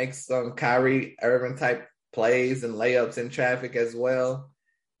 He makes some Kyrie Irving type plays and layups in traffic as well.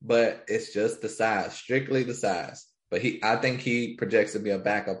 But it's just the size, strictly the size. But I think he projects to be a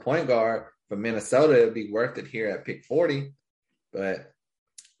backup point guard for Minnesota. It'd be worth it here at pick 40. But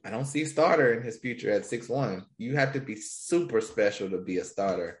I don't see a starter in his future at 6'1". You have to be super special to be a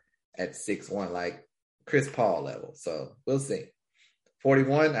starter at 6'1", like Chris Paul level. So we'll see.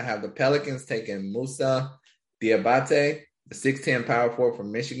 41, I have the Pelicans taking Musa Diabate, the 6'10" power forward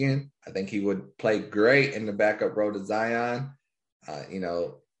from Michigan. I think he would play great in the backup role to Zion.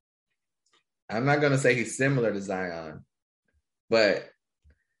 I'm not going to say he's similar to Zion, but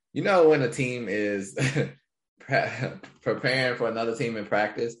you know when a team is preparing for another team in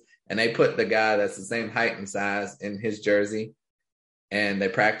practice and they put the guy that's the same height and size in his jersey and they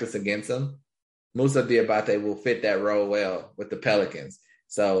practice against him, Musa Diabate will fit that role well with the Pelicans.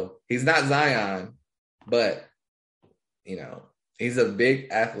 So he's not Zion, but, you know, he's a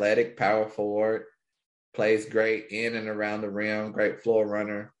big athletic power forward, plays great in and around the rim, great floor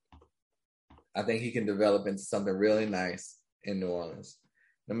runner. I think he can develop into something really nice in New Orleans.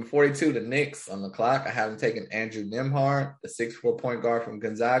 Number 42, the Knicks on the clock. I have him taking Andrew Nembhard, the 6'4" point guard from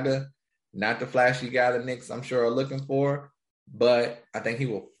Gonzaga. Not the flashy guy the Knicks, I'm sure, are looking for, but I think he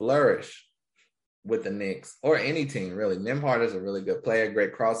will flourish with the Knicks or any team, really. Nembhard is a really good player,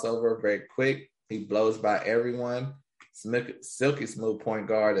 great crossover, very quick. He blows by everyone. Silky smooth point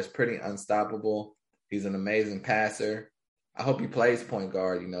guard that's pretty unstoppable. He's an amazing passer. I hope he plays point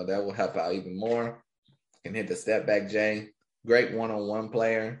guard. You know, that will help out even more. Can hit the step back J. Great one-on-one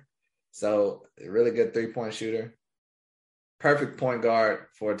player. So a really good three-point shooter. Perfect point guard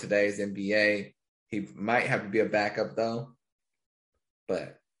for today's NBA. He might have to be a backup though.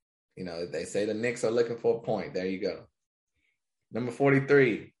 But, you know, they say the Knicks are looking for a point. There you go. Number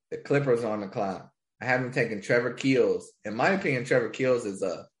 43, the Clippers on the clock. I haven't taken Trevor Keels. In my opinion, Trevor Keels is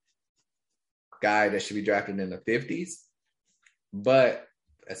a guy that should be drafted in the 50s. But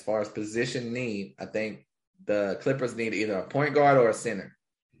as far as position need, I think the Clippers need either a point guard or a center.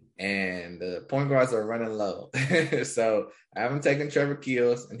 And the point guards are running low. So I haven't taken Trevor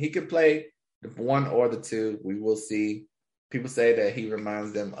Keels, and he could play the one or the two. We will see. People say that he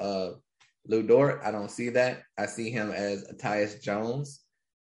reminds them of Lou Dort. I don't see that. I see him as a Tyus Jones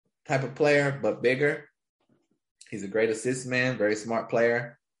type of player, but bigger. He's a great assist man, very smart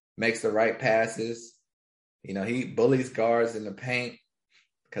player, makes the right passes. You know, he bullies guards in the paint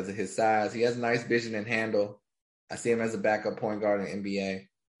because of his size. He has nice vision and handle. I see him as a backup point guard in the NBA.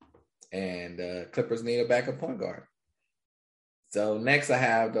 And Clippers need a backup point guard. So next I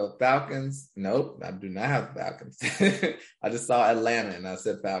have the Falcons. Nope, I do not have the Falcons. I just saw Atlanta and I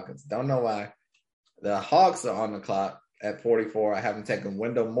said Falcons. Don't know why. The Hawks are on the clock at 44. I haven't taken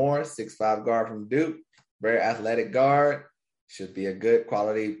Wendell Moore, 6'5" guard from Duke. Very athletic guard. Should be a good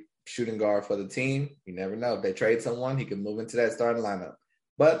quality shooting guard for the team. You never know. If they trade someone, he can move into that starting lineup.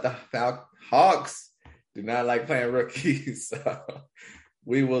 But the Hawks do not like playing rookies. So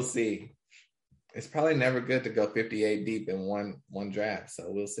we will see. It's probably never good to go 58 deep in one draft. So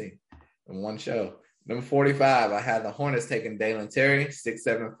we'll see in one show. Number 45, I had the Hornets taking Dalen Terry,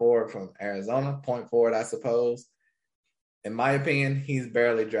 6'7" forward from Arizona, point forward, I suppose. In my opinion, he's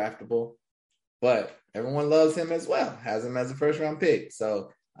barely draftable, but everyone loves him as well, has him as a first-round pick.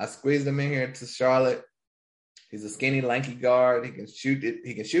 So I squeezed him in here to Charlotte. He's a skinny, lanky guard. He can shoot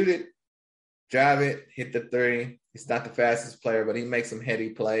it, drive it, hit the three. He's not the fastest player, but he makes some heady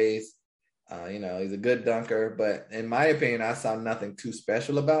plays. You know, he's a good dunker. But in my opinion, I saw nothing too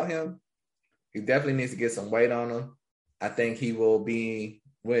special about him. He definitely needs to get some weight on him. I think he will be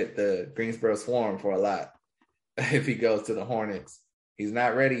with the Greensboro Swarm for a lot if he goes to the Hornets. He's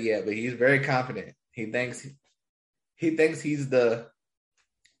not ready yet, but he's very confident. He thinks he's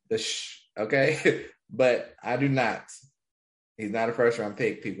okay? But I do not. He's not a first-round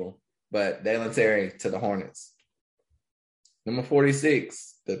pick, people. But Dalen Terry to the Hornets. Number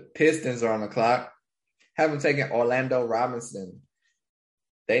 46, the Pistons are on the clock. Haven't taken Orlando Robinson.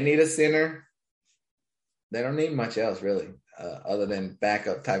 They need a center. They don't need much else, really, other than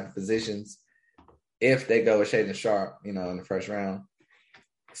backup type of positions if they go with Shaedon Sharpe, you know, in the first round.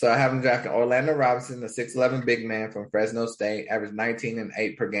 So I have him drafting Orlando Robinson, the 6'11" big man from Fresno State, averaged 19 and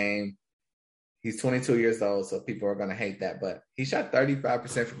 8 per game. He's 22 years old, so people are going to hate that. But he shot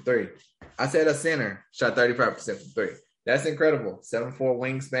 35% from three. I said a center shot 35% from three. That's incredible. 7'4"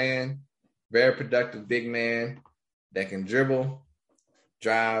 wingspan, very productive big man that can dribble,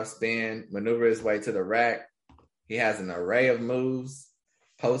 drive, spin, maneuver his way to the rack. He has an array of moves,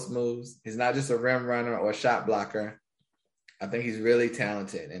 post moves. He's not just a rim runner or a shot blocker. I think he's really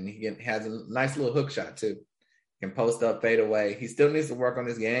talented, and he has a nice little hook shot too. Can post up, fade away. He still needs to work on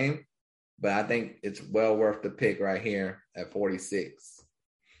his game, but I think it's well worth the pick right here at 46.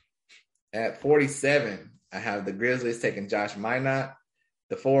 At 47, I have the Grizzlies taking Josh Minott,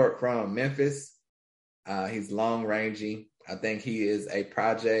 the forward from Memphis. He's long rangy. I think he is a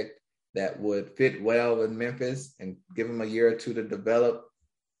project that would fit well with Memphis and give him a year or two to develop.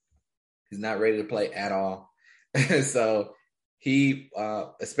 He's not ready to play at all. So he,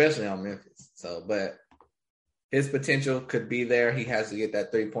 especially on Memphis. So, but his potential could be there. He has to get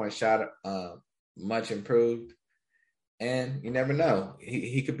that 3-point shot much improved. And you never know.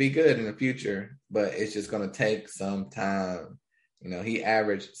 He could be good in the future, but it's just going to take some time. He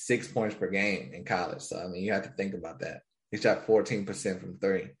averaged 6 points per game in college. So, you have to think about that. He shot 14% from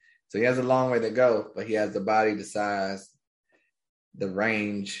three. So he has a long way to go, but he has the body, the size, the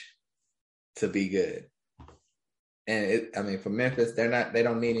range to be good. And for Memphis, they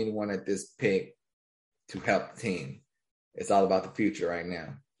don't need anyone at this pick to help the team. It's all about the future right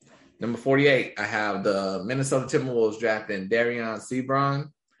now. Number 48, I have the Minnesota Timberwolves drafting Darion Sebron,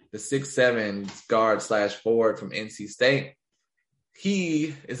 the 6'7" guard/forward from NC State.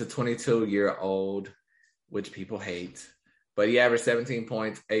 He is a 22-year-old, which people hate, but he averaged 17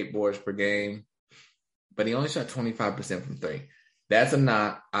 points, 8 boards per game, but he only shot 25% from three. That's a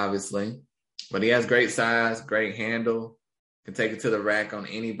knock, obviously, but he has great size, great handle, can take it to the rack on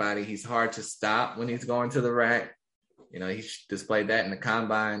anybody. He's hard to stop when he's going to the rack. He displayed that in the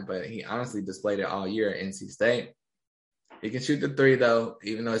combine, but he honestly displayed it all year at NC State. He can shoot the three, though.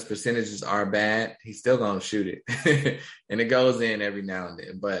 Even though his percentages are bad, he's still going to shoot it. And it goes in every now and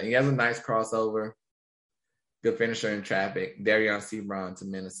then. But he has a nice crossover. Good finisher in traffic. Darion Sebron to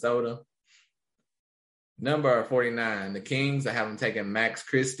Minnesota. Number 49, the Kings. I have him taking Max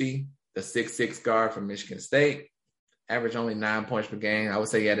Christie, the 6'6" guard from Michigan State. Average only 9 points per game. I would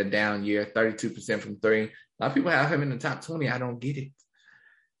say he had a down year, 32% from three. A lot of people have him in the top 20. I don't get it.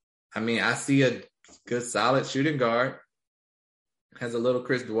 I see a good, solid shooting guard. Has a little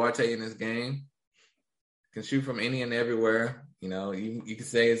Chris Duarte in his game. Can shoot from any and everywhere. You can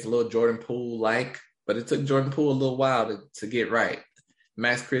say it's a little Jordan Poole-like, but it took Jordan Poole a little while to get right.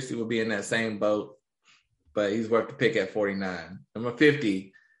 Max Christie will be in that same boat, but he's worth the pick at 49. Number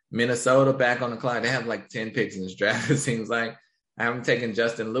 50, Minnesota back on the clock. They have like 10 picks in this draft, it seems like. I haven't taken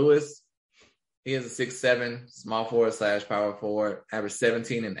Justin Lewis. He is a 6'7", small forward/power forward, averaged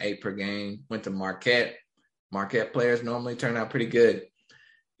 17 and 8 per game, went to Marquette. Marquette players normally turn out pretty good.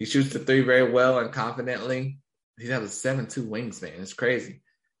 He shoots the three very well and confidently. He has a 7'2" wingspan. It's crazy.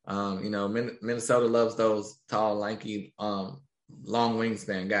 Minnesota loves those tall, lanky, long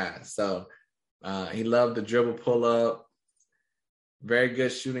wingspan guys. So he loved the dribble pull-up. Very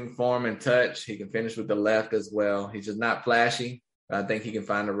good shooting form and touch. He can finish with the left as well. He's just not flashy, but I think he can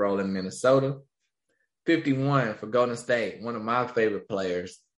find a role in Minnesota. 51 for Golden State, one of my favorite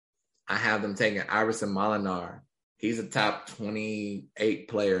players. I have them taking Iverson Molinar. He's a top 28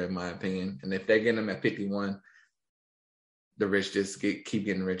 player, in my opinion. And if they're getting him at 51, the rich just keep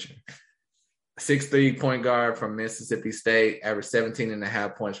getting richer. 6'3" point guard from Mississippi State, averaged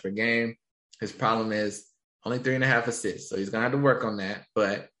 17.5 points per game. His problem is only 3.5 assists. So he's going to have to work on that,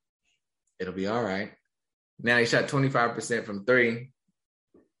 but it'll be all right. Now he shot 25% from three,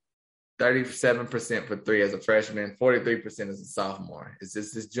 37% for three as a freshman, 43% as a sophomore. It's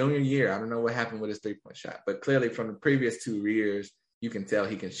just his junior year. I don't know what happened with his three-point shot, but clearly from the previous 2 years, you can tell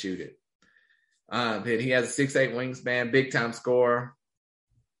he can shoot it. He has a 6'8" wingspan, big-time scorer,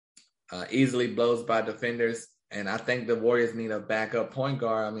 easily blows by defenders, and I think the Warriors need a backup point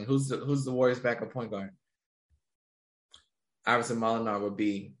guard. Who's the Warriors' backup point guard? Iverson Molinar would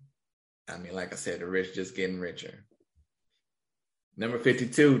be, like I said, the rich just getting richer. Number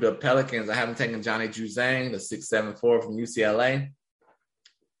 52, the Pelicans. I haven't taken Johnny Juzang, the 6'7" forward from UCLA.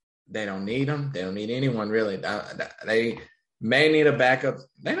 They don't need him. They don't need anyone, really. They may need a backup.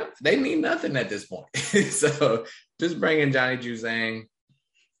 They need nothing at this point. So just bring in Johnny Juzang,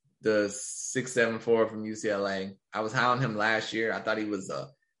 the 6'7" forward from UCLA. I was high on him last year. I thought he was a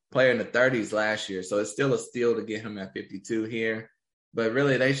player in the 30s last year. So it's still a steal to get him at 52 here. But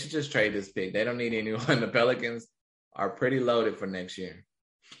really, they should just trade this pick. They don't need anyone. The Pelicans are pretty loaded for next year.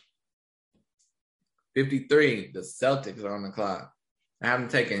 53, the Celtics are on the clock. I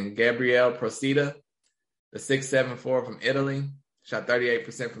haven't taken Gabriel Procida, the 6'7" forward from Italy. Shot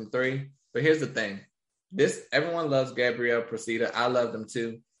 38% from three. But here's the thing. Everyone loves Gabriel Procida. I love them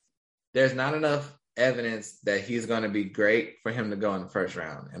too. There's not enough evidence that he's going to be great for him to go in the first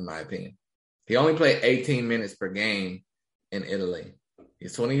round, in my opinion. He only played 18 minutes per game in Italy.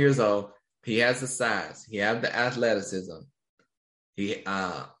 He's 20 years old. He has the size. He has the athleticism. He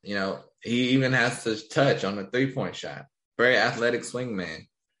even has to touch on the three-point shot. Very athletic swingman.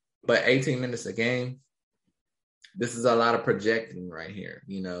 But 18 minutes a game, this is a lot of projecting right here,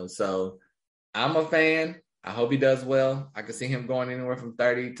 So I'm a fan. I hope he does well. I could see him going anywhere from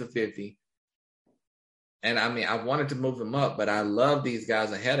 30 to 50. And, I wanted to move him up, but I love these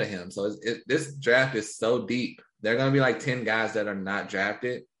guys ahead of him. So this draft is so deep. There are going to be like 10 guys that are not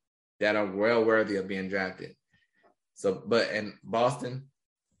drafted that are well worthy of being drafted. So, in Boston,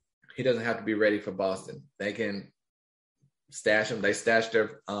 he doesn't have to be ready for Boston. They can stash him. They stashed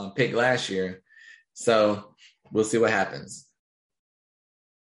their pick last year. So We'll see what happens.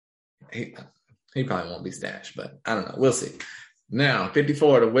 He probably won't be stashed, but I don't know. We'll see. Now,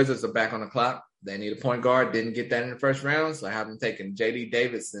 54, the Wizards are back on the clock. They need a point guard. Didn't get that in the first round, so I have them taking J.D.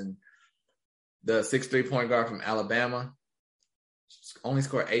 Davidson, the 6'3" point guard from Alabama. Only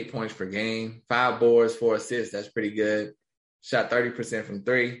scored 8 points per game, 5 boards, 4 assists. That's pretty good. Shot 30% from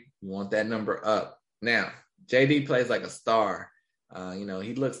 3. You want that number up. Now, J.D. plays like a star.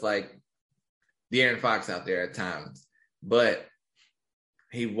 He looks like De'Aaron Fox out there at times, but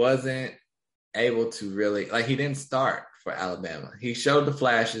he wasn't able to really, he didn't start for Alabama. He showed the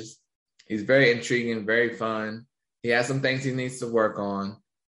flashes. He's very intriguing, very fun. He has some things he needs to work on,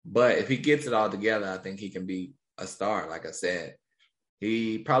 but if he gets it all together, I think he can be a star, like I said.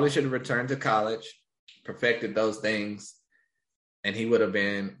 He probably should have returned to college, perfected those things, and he would have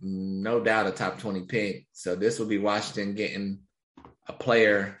been, no doubt, a top 20 pick. So this will be Washington getting a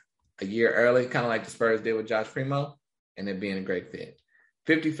player a year early, kind of like the Spurs did with Josh Primo, and it being a great fit.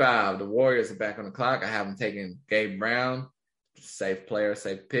 55, the Warriors are back on the clock. I have them taking Gabe Brown, safe player,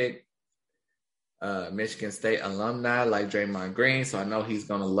 safe pick. Michigan State alumni like Draymond Green, so I know he's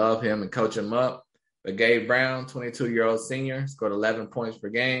going to love him and coach him up. But Gabe Brown, 22-year-old senior, scored 11 points per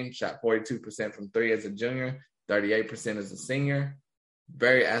game, shot 42% from 3 as a junior, 38% as a senior.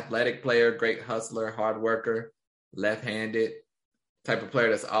 Very athletic player, great hustler, hard worker, left-handed, type of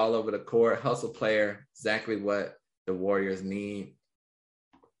player that's all over the court, hustle player, exactly what the Warriors need.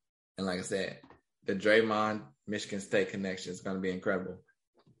 And like I said, the Draymond Michigan State connection is going to be incredible.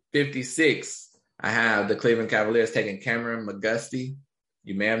 56, I have the Cleveland Cavaliers taking Cameron McGusty.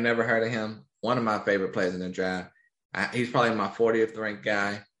 You may have never heard of him. One of my favorite players in the draft. He's probably my 40th ranked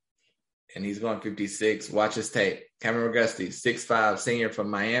guy, and he's going 56. Watch his tape. Cameron McGusty, 6'5", senior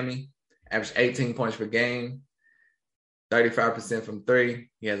from Miami, averaged 18 points per game, 35% from 3.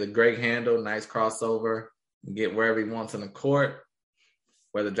 He has a great handle, nice crossover, get wherever he wants on the court,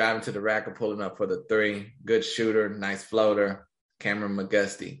 whether driving to the rack or pulling up for the 3. Good shooter, nice floater, Cameron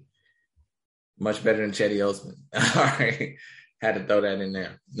McGusty. Much better than Cedi Osman. All right. Had to throw that in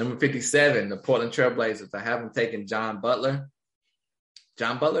there. Number 57, the Portland Trailblazers. I have them taking John Butler.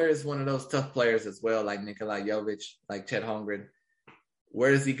 John Butler is one of those tough players as well, like Nikola Jovic, like Chet Holmgren. Where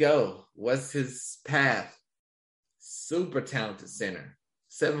does he go? What's his path? Super talented center,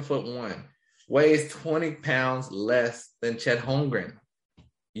 7'1", weighs 20 pounds less than Chet Holmgren.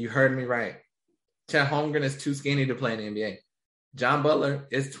 You heard me right. Chet Holmgren is too skinny to play in the NBA. John Butler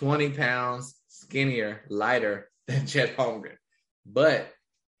is 20 pounds skinnier, lighter than Chet Holmgren. But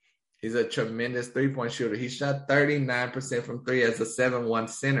he's a tremendous three-point shooter. He shot 39% from 3 as a 7'1"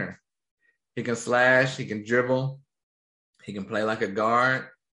 center. He can slash. He can dribble. He can play like a guard.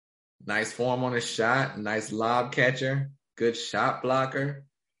 Nice form on his shot. Nice lob catcher. Good shot blocker.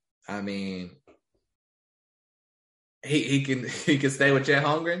 I mean, he can stay with Chet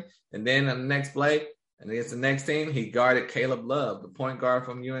Holmgren. And then on the next play, and against the next team, he guarded Caleb Love, the point guard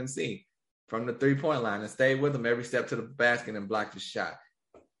from UNC, from the three-point line, and stayed with him every step to the basket and blocked his shot.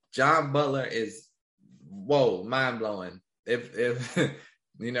 John Butler is, mind-blowing. If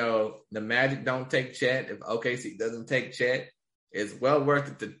the Magic don't take Chet, if OKC doesn't take Chet, it's well worth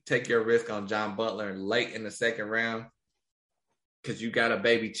it to take your risk on John Butler late in the second round because you got a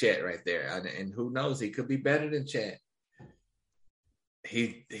baby Chet right there. And who knows, he could be better than Chet.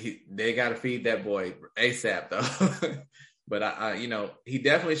 They got to feed that boy ASAP, though. But, he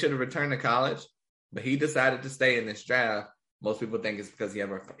definitely should have returned to college, but he decided to stay in this draft. Most people think it's because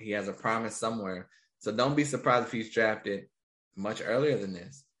he has a promise somewhere. So don't be surprised if he's drafted much earlier than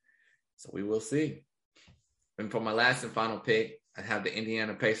this. So we will see. And for my last and final pick, I have the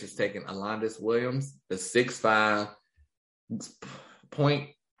Indiana Pacers taking Alondes Williams, the 6'5" point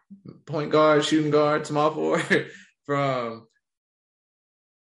guard, shooting guard, small forward from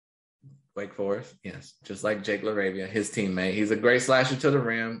Wake Forest. Yes, just like Jake LaRavia, his teammate. He's a great slasher to the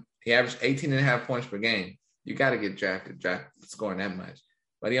rim. He averaged 18.5 points per game. You got to get drafted scoring that much.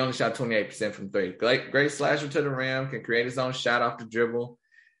 But he only shot 28% from 3. Great slasher to the rim, can create his own shot off the dribble,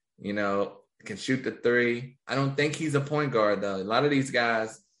 can shoot the 3. I don't think he's a point guard, though. A lot of these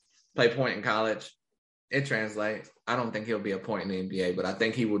guys play point in college. It translates. I don't think he'll be a point in the NBA, but I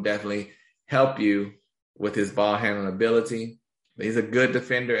think he will definitely help you with his ball handling ability. But he's a good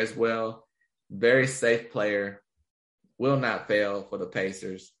defender as well. Very safe player. Will not fail for the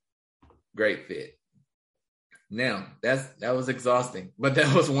Pacers. Great fit. Now, that was exhausting, but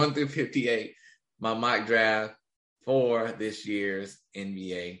that was 1 through 58, my mock draft for this year's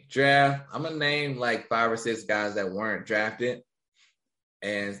NBA draft. I'm going to name like 5 or 6 guys that weren't drafted,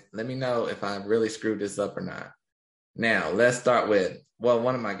 and let me know if I really screwed this up or not. Now, let's start with,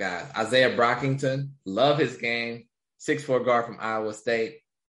 one of my guys, Isaiah Brockington. Love his game. 6'4" guard from Iowa State.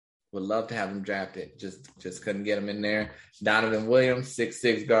 Would love to have him drafted. Just couldn't get him in there. Donovan Williams,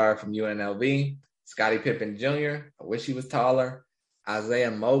 6'6" guard from UNLV. Scottie Pippen Jr. I wish he was taller.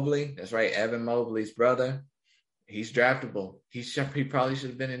 Isaiah Mobley. That's right, Evan Mobley's brother. He's draftable. He probably should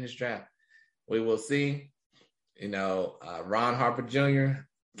have been in this draft. We will see. Ron Harper Jr.,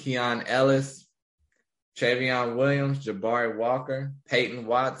 Keon Ellis, Travion Williams, Jabari Walker, Peyton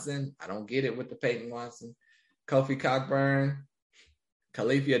Watson. I don't get it with the Peyton Watson. Kofi Cockburn,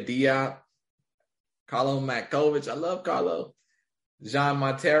 Khalifia Diop, Carlo Matkovich. I love Carlo. Jean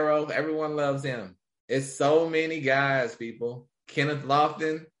Montero. Everyone loves him. It's so many guys, people. Kenneth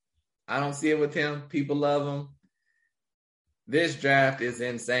Lofton. I don't see it with him. People love him. This draft is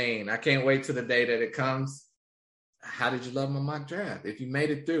insane. I can't wait till the day that it comes. How did you love my mock draft? If you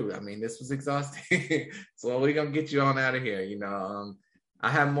made it through, this was exhausting. So we're going to get you on out of here. I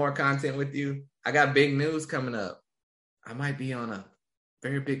have more content with you. I got big news coming up. I might be on a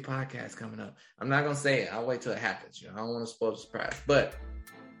very big podcast coming up. I'm not going to say it. I'll wait till it happens. I don't want to spoil the surprise. But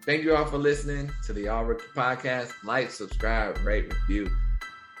thank you all for listening to the All Rookie Podcast. Like, subscribe, rate, review.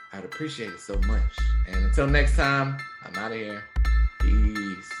 I'd appreciate it so much. And until next time, I'm out of here.